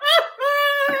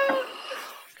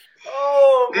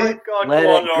 Oh my God! Let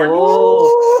Go on, it Lauren. go.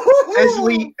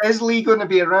 Is Lee going to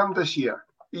be around this year?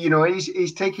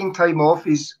 He's taking time off.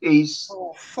 He's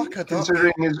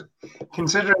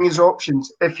considering his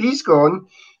options. If he's gone,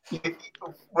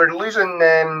 we're losing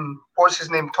what's his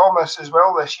name, Thomas, as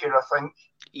well this year, I think.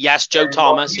 Yes, Joe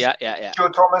Thomas. Yeah. Joe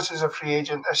Thomas is a free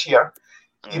agent this year.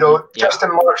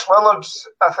 Justin March Lillard's.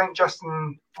 I think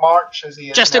Justin March is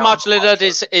he. Justin March Lillard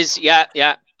is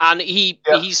and he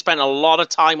spent a lot of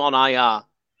time on IR.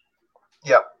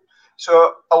 Yeah.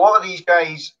 So a lot of these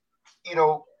guys,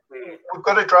 we've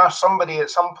got to draft somebody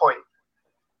at some point.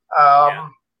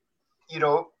 I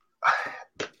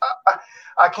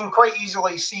can quite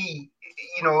easily see,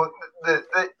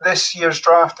 this year's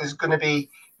draft is going to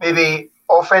be maybe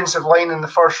offensive line in the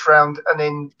first round and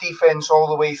then defense all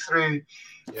the way through,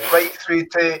 right through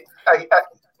to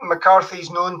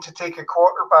McCarthy's known to take a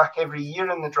quarterback every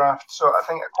year in the draft, so I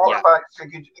think a quarterback's a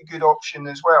good option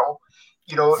as well.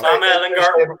 Sam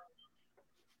Ehlinger.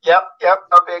 Yep,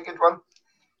 that'd be a good one.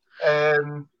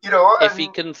 If he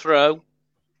can throw.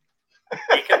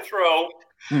 He can throw.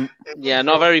 Yeah,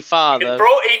 not very far though.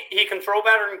 He can throw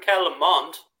better than Kellen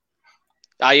Mond.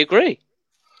 I agree.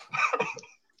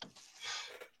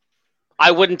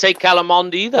 I wouldn't take Kellen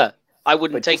Mond either. I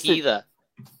wouldn't take either.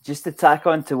 Just to tack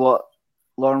on to what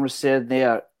Lauren was saying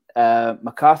there,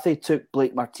 McCarthy took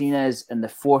Blake Martinez in the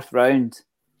 4th round,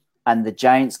 and the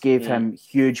Giants gave him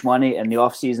huge money in the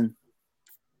offseason.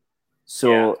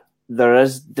 So there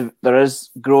is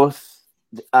growth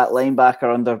at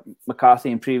linebacker under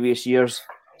McCarthy in previous years.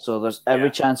 So there's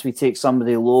every chance we take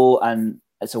somebody low, and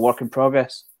it's a work in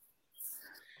progress.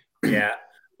 Yeah,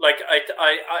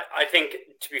 I think,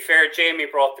 to be fair, Jamie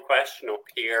brought the question up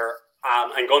here.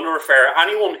 I'm going to refer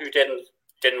anyone who didn't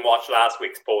watch last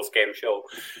week's post-game show,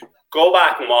 go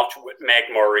back and watch with Meg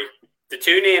Murray. The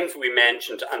 2 names we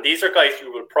mentioned, and these are guys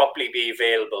who will probably be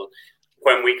available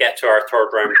when we get to our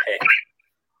 3rd round pick.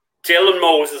 Dylan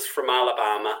Moses from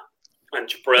Alabama and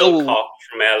Jabril Cox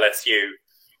from LSU.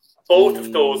 Both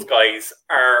of those guys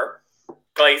are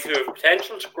guys who have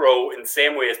potential to grow in the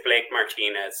same way as Blake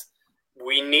Martinez.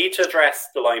 We need to address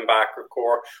the linebacker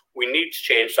core. We need to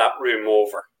change that room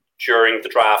over during the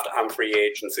draft and free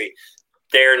agency.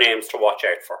 They're names to watch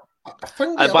out for. I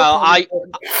think the well,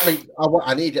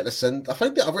 I need to get this in. I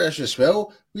think the other issue as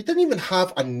well, we didn't even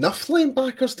have enough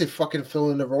linebackers to fucking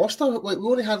fill in the roster. Like, we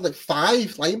only had like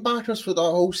 5 linebackers for that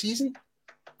whole season.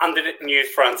 And they didn't use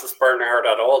Francis Bernard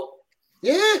at all.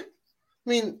 Yeah. I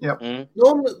mean, Yep.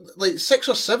 normally, like 6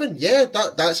 or 7, yeah,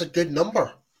 that's a good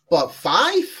number. But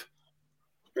 5?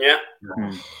 Yeah.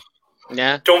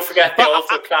 Yeah. Don't forget they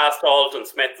also classed Alden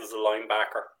Smith as a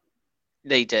linebacker.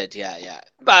 They did, yeah.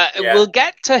 But we'll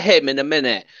get to him in a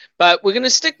minute. But we're going to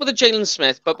stick with the Jalen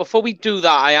Smith. But before we do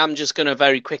that, I am just going to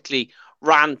very quickly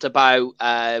rant about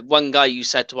one guy you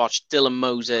said to watch, Dylan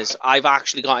Moses. I've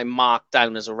actually got him marked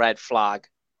down as a red flag.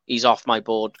 He's off my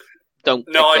board. Don't.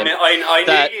 No, pick him.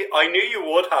 I knew you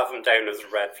would have him down as a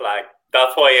red flag.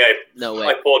 That's why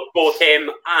I put both him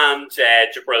and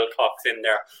Jabril Cox in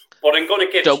there. But I'm going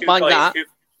to give two guys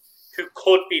who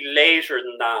could be later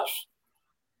than that.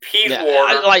 Pete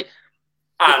Warner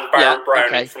and Baron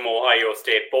Browning from Ohio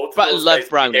State. Both of those guys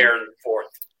Browning. There in the 4th.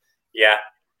 Yeah.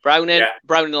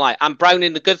 Browning light. And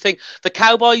Browning, the good thing, the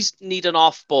Cowboys need an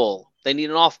off-ball. They need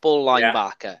an off-ball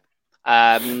linebacker.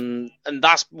 And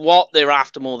that's what they're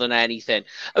after more than anything.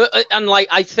 And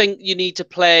I think you need to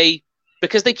play,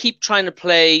 because they keep trying to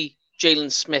play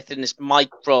Jalen Smith in this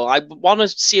micro. I want to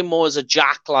see him more as a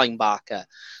jack linebacker.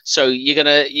 So you're going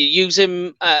to use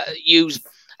him, use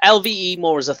LVE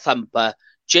more as a thumper.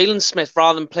 Jalen Smith,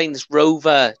 rather than playing this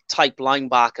rover type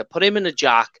linebacker, put him in a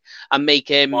jack and make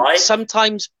him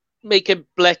sometimes make him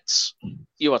blitz.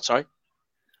 You what? Sorry,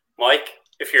 Mike.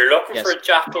 If you're looking for a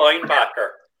jack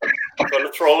linebacker, I'm going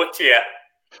to throw it to you.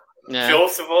 Yeah.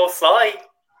 Joseph Osai.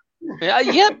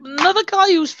 Yeah, another guy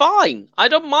who's fine. I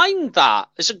don't mind that.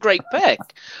 It's a great pick,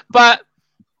 but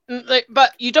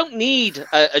you don't need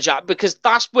a jack, because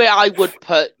that's where I would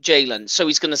put Jalen. So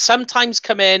he's going to sometimes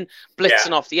come in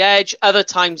blitzing off the edge. Other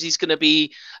times he's going to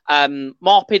be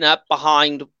mopping up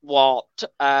behind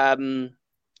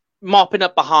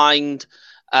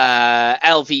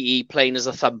LVE playing as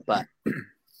a thumper.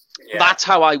 Yeah. That's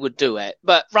how I would do it.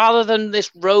 But rather than this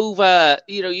rover,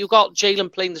 you got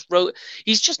Jalen playing this rover.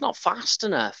 He's just not fast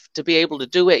enough to be able to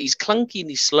do it. He's clunky and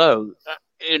he's slow.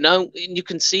 And you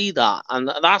can see that, and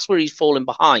that's where he's falling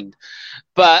behind.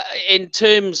 But in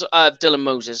terms of Dylan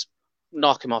Moses,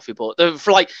 knock him off your board.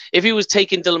 If he was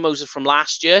taking Dylan Moses from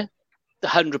last year,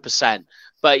 100%.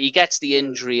 But he gets the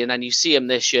injury, and then you see him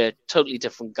this year, totally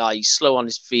different guy. He's slow on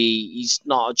his feet. He's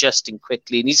not adjusting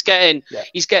quickly, and he's getting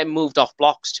moved off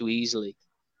blocks too easily.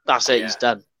 That's it. He's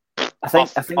done. I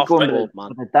think going with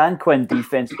the Dan Quinn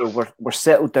defense, though, we're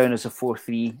settled down as a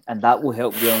 4-3, and that will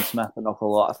help Jalen Smith an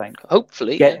awful lot. I think.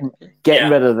 Hopefully, getting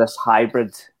rid of this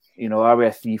hybrid. Are we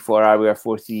a 3-4? Are we a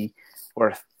 4-3?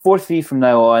 We're 4-3 from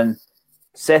now on.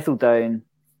 Settle down,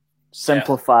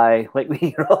 simplify. Like we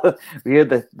hear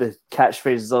the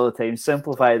catchphrases all the time.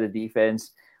 Simplify the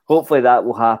defense. Hopefully that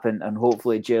will happen, and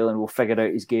hopefully Jalen will figure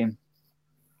out his game.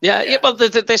 Yeah. Well,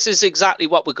 this is exactly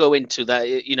what we're going to.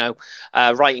 That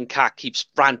Writing Cat keeps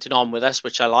ranting on with us,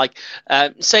 which I like,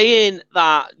 saying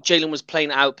that Jalen was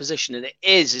playing out of position, and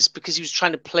it's because he was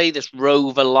trying to play this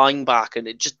rover linebacker, and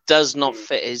it just does not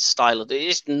fit his style.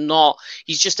 It's not.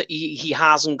 He's just he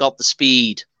hasn't got the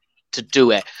speed to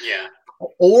do it. Yeah.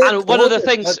 And one of the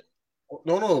things.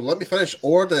 No. Let me finish.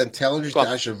 Or the intelligence to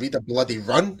actually read a bloody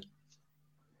run.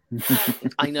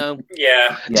 I know.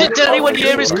 Yeah. Did anyone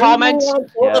hear his comments?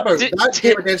 That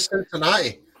game against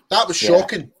Cincinnati. That was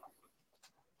shocking.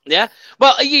 Yeah.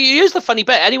 Well, here's the funny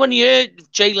bit. Anyone hear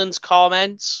Jalen's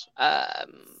comments to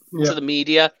the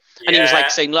media? And he was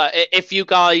saying, look, if you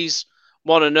guys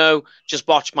want to know, just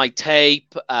watch my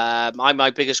tape. I'm my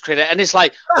biggest critic. And it's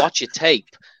like, watch your tape.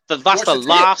 That's the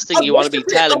last thing you want to be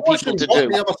telling people to do.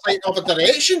 The other side of a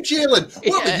direction, Jalen.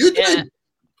 What were you doing?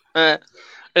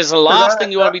 It's the last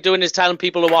thing you want to be doing is telling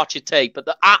people to watch your tape, but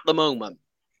at the moment,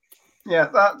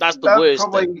 that's the worst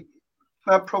thing.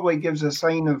 That probably gives a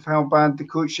sign of how bad the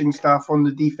coaching staff on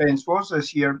the defense was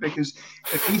this year, because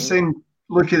if he's saying,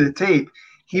 look at the tape,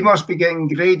 he must be getting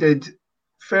graded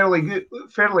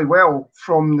fairly well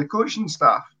from the coaching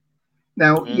staff.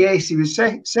 Now, yes, he was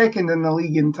second in the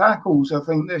league in tackles, I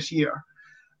think, this year.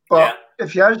 But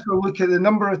if you actually look at the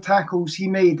number of tackles he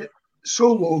made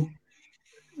solo,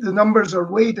 the numbers are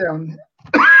way down.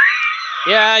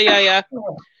 Yeah.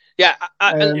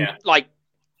 I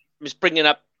was bringing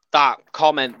up that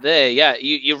comment there. Yeah,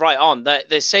 you're right on.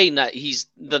 They're saying that he's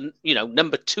the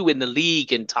number 2 in the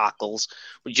league in tackles.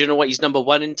 Do you know what he's number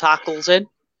 1 in tackles in?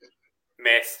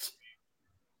 Missed.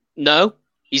 No,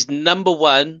 he's number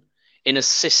 1 in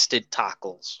assisted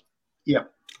tackles. Yeah,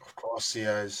 of course he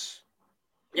is.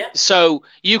 Yeah. So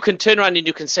you can turn around and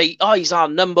you can say, oh, he's our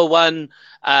number one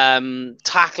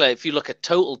tackler if you look at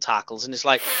total tackles. And it's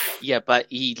like, yeah, but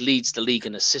he leads the league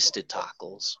in assisted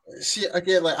tackles. See,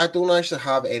 again, like I don't actually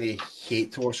have any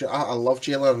hate towards you. I love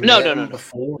Jalen. No.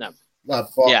 Before. No. But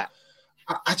yeah.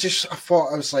 I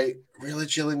thought I was like, really,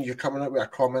 Jalen, you're coming up with a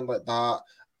comment like that,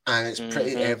 and it's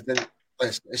pretty evident.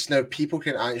 It's now people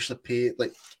can actually pay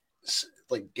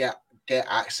get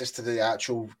access to the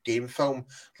actual game film,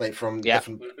 like from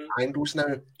different angles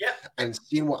now. Yeah. And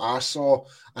seeing what I saw,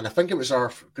 and I think it was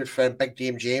our good friend Big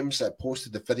Game James that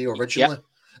posted the video originally.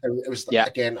 And it was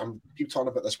again, I'm keep talking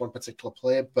about this one particular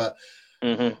play, but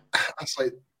it's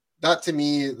like that to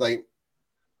me, like,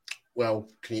 well,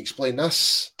 can you explain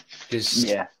this? Because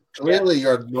clearly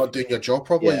you're not doing your job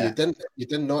properly. You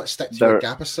did not stick to your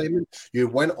gap assignment. You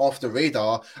went off the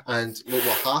radar, and look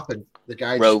what happened. The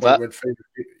guy just went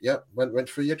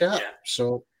through your gap. Yeah.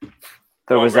 So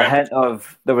there was a hint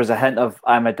of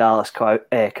I'm a Dallas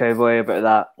Cowboy about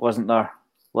that, wasn't there?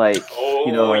 Like,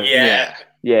 star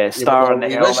on the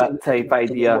helmet type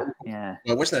idea. Yeah,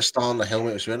 it wasn't a star on the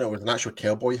helmet. It was an actual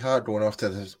cowboy hat going off to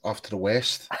the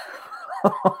west.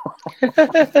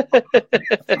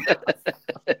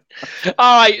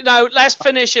 All right, now let's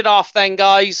finish it off then,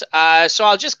 guys. So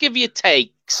I'll just give you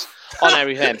takes on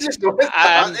everything.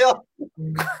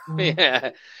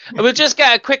 We'll just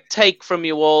get a quick take from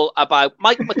you all about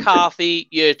Mike McCarthy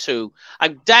year 2.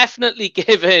 I'm definitely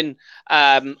giving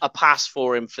a pass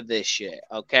for him for this year.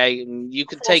 Okay, you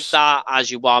can take that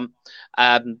as you want,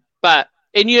 but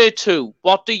in year 2,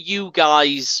 what do you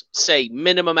guys say?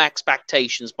 Minimum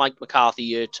expectations, Mike McCarthy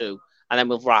year 2, and then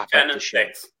we'll wrap up the show.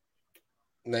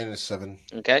 9 and 7.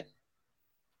 Okay.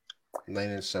 9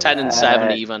 and 7. 10 and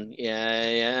 7 even.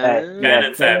 10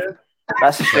 and 7.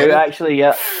 That's true, actually.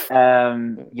 Yeah.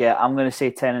 I'm going to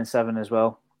say 10 and 7 as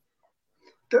well.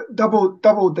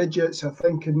 Double digits, I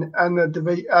think, and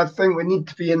I think we need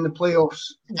to be in the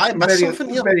playoffs.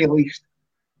 Very least.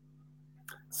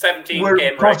 17 We're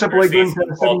game possibly going to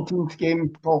the 17th game,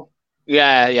 Paul.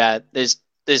 Yeah. There's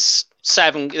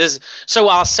 7. So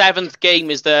our 7th game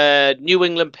is the New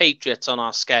England Patriots on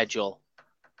our schedule.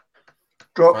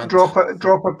 Drop a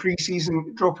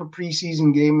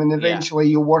preseason game, and eventually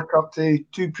you'll work up to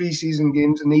 2 preseason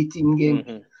games and 18 games.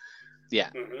 Mm-hmm.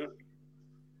 Yeah. Mm-hmm.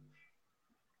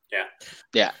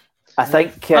 Yeah. I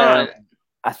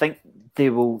think they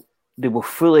will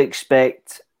fully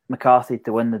expect McCarthy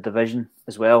to win the division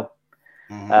as well.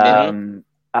 Mm-hmm.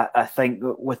 I think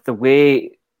with the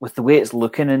way it's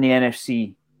looking in the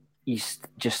NFC East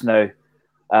just now,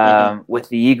 with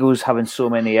the Eagles having so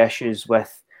many issues,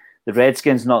 with the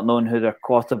Redskins not knowing who their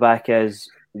quarterback is,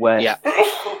 with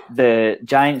the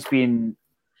Giants being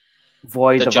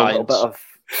void of a little bit of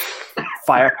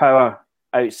firepower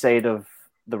outside of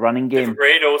the running game.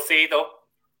 Great OC though.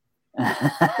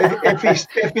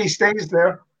 if he stays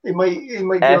there, he might.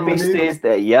 If he stays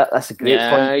there, that's a great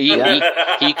point.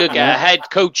 He could get a head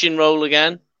coaching role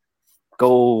again.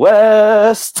 Go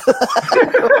West.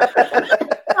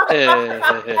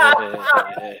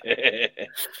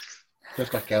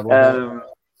 I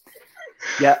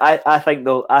think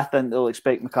they'll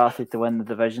expect McCarthy to win the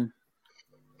division.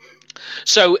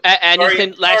 So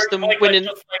anything less than Mike, winning.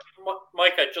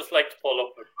 Mike, I'd just like to pull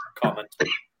up a comment.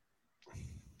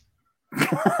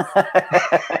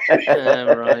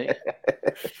 Right.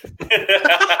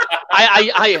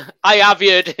 I have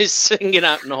heard his singing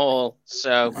out in the hall.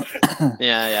 So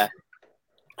yeah.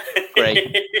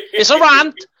 Great. It's a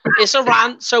rant.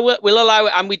 So we'll allow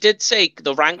it. And we did say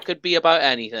the rant could be about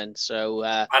anything. So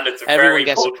and it's a everyone very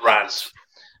gets good rant.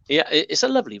 Yeah, it's a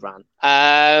lovely rant.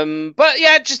 But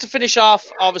yeah, just to finish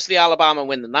off, obviously Alabama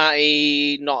win the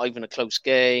Natty. Not even a close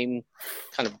game.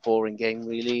 Kind of a boring game,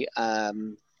 really.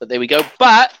 But there we go.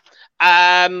 But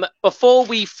before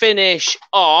we finish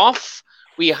off,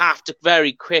 we have to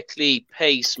very quickly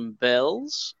pay some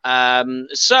bills.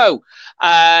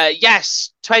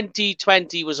 Yes,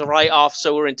 2020 was a write-off,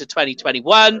 so we're into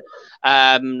 2021.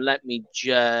 Let me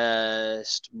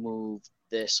just move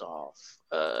this off.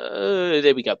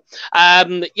 There we go.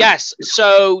 Yes,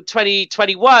 so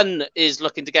 2021 is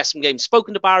looking to get some games.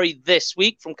 Spoken to Barry this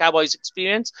week from Cowboys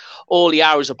Experience. All the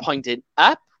arrows are pointing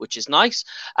up, which is nice.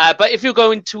 But if you're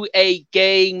going to a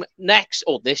game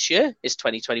this year, it's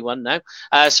 2021 now.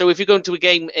 So if you're going to a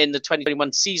game in the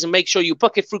 2021 season, make sure you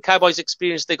book it through Cowboys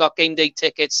Experience. They got game day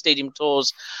tickets, stadium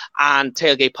tours, and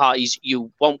tailgate parties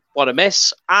you won't want to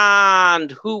miss.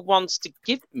 And who wants to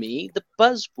give me the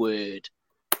buzzword?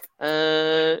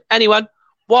 Anyone?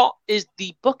 What is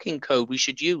the booking code we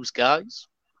should use, guys?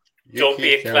 Don't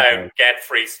be a clown. Get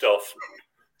free stuff.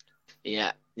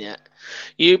 Yeah. Yeah.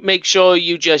 You make sure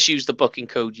you just use the booking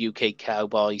code UK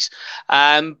Cowboys.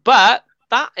 But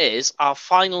that is our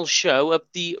final show of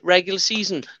the regular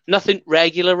season. Nothing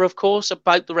regular, of course,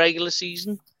 about the regular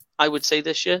season, I would say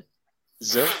this year.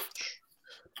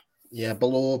 Yeah,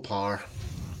 below par.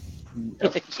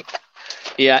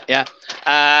 Yeah.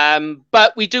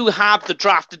 But we do have the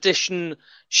draft edition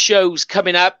shows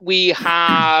coming up. We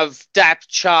have depth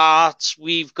charts.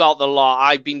 We've got the lot.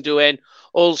 I've been doing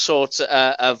all sorts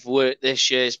of work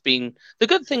this year. It's been the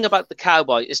good thing about the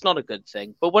Cowboy. It's not a good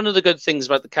thing, but one of the good things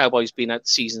about the Cowboys being out the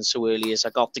season so early is I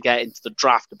got to get into the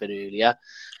draft a bit earlier.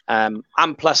 And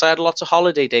plus, I had lots of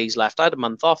holiday days left. I had a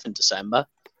month off in December.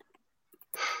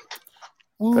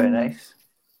 Very nice.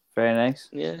 Very nice.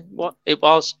 Yeah, what it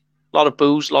was. A lot of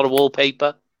booze, a lot of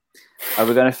wallpaper. Are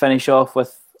we going to finish off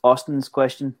with Austin's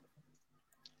question?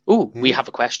 Ooh, we have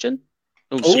a question.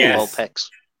 Oh, Super Bowl picks.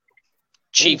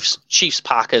 Chiefs,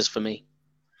 Packers for me.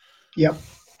 Yep.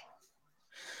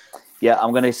 Yeah,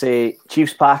 I'm going to say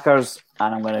Chiefs, Packers,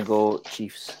 and I'm going to go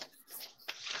Chiefs.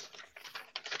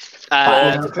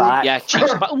 Back to back. Yeah,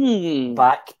 Chiefs.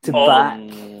 Back to back.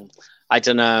 I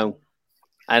don't know.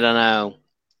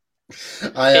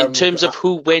 In terms of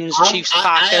who wins Chiefs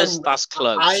Packers, that's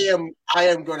close. I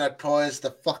am going to cause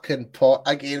the fucking pot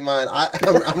again, man.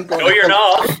 I'm going. No, you're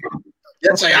not.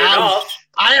 Yes, I You're am. not.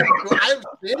 I'm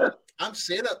saying it. I'm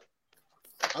saying it.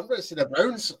 I'm going to say the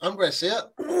Browns. I'm going to say it.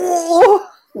 No.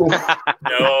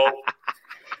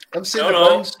 I'm saying the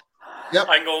Browns. Yep.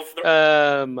 I'm going for the.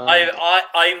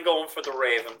 I'm going for the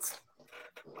Ravens.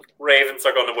 Ravens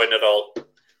are going to win it all.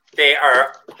 They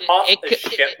are hot as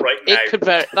shit right now. It could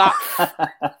very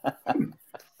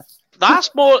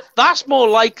that's more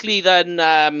likely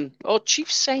than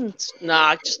Chiefs Saints. Nah,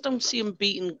 I just don't see them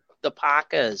beating the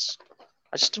Packers.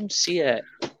 I just don't see it.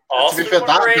 Awesome. That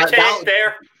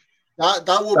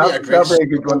will be a great. That'll be a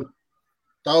good one.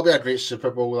 That'll be a great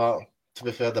Super Bowl. That, to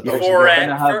be fair, the Bills.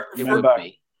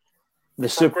 The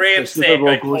Super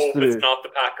Bowl goes through. It's not the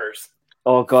Packers.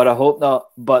 Oh God, I hope not.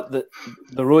 But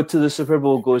the road to the Super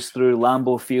Bowl goes through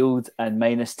Lambeau Field and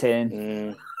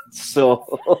 -10. So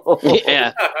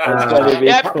yeah, it's going to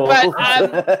be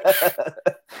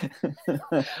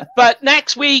but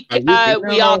next week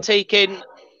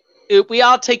we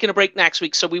are taking a break next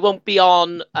week, so we won't be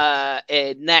on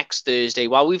next Thursday.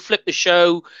 While we flip the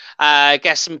show,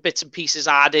 get some bits and pieces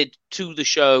added to the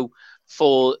show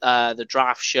for the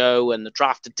draft show and the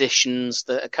draft editions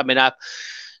that are coming up.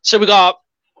 So we got,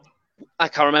 I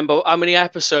can't remember how many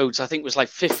episodes. I think it was like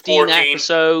 15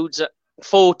 episodes,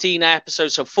 14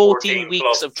 episodes. So 14 weeks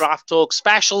plus of draft talk,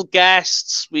 special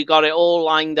guests. We got it all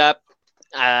lined up.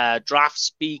 Draft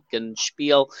speak and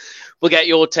spiel. We'll get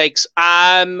your takes.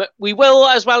 We will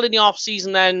as well in the off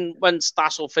season. Then once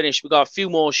that's all finished, we've got a few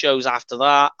more shows after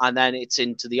that, and then it's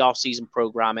into the off season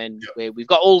programming where we've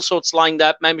got all sorts lined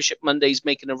up. Membership Mondays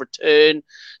making a return,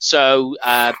 so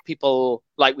people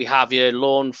like we have here,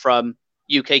 Lorne from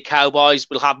UK Cowboys.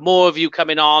 We'll have more of you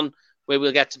coming on where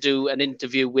we'll get to do an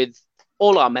interview with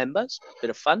all our members.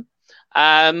 Bit of fun.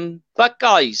 But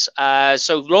guys,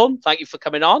 so Lorne, thank you for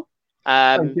coming on.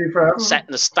 Thank you for having me.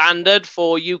 Setting the standard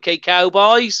for UK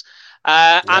Cowboys,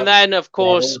 and then of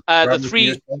course the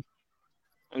three.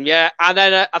 Yeah, and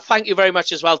then thank you very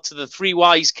much as well to the three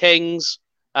wise kings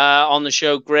on the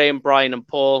show: Graham, Brian, and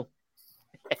Paul.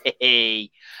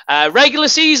 Regular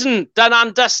season done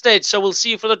and dusted. So we'll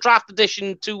see you for the draft edition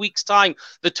in 2 weeks' time,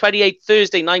 the 28th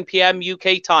Thursday, 9 p.m.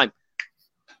 UK time.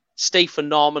 Stay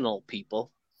phenomenal,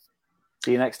 people.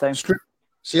 See you next time.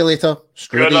 See you later.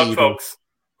 Good luck, folks.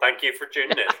 Thank you for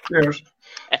tuning in. Cheers.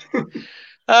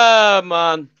 Oh,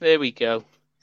 man. There we go.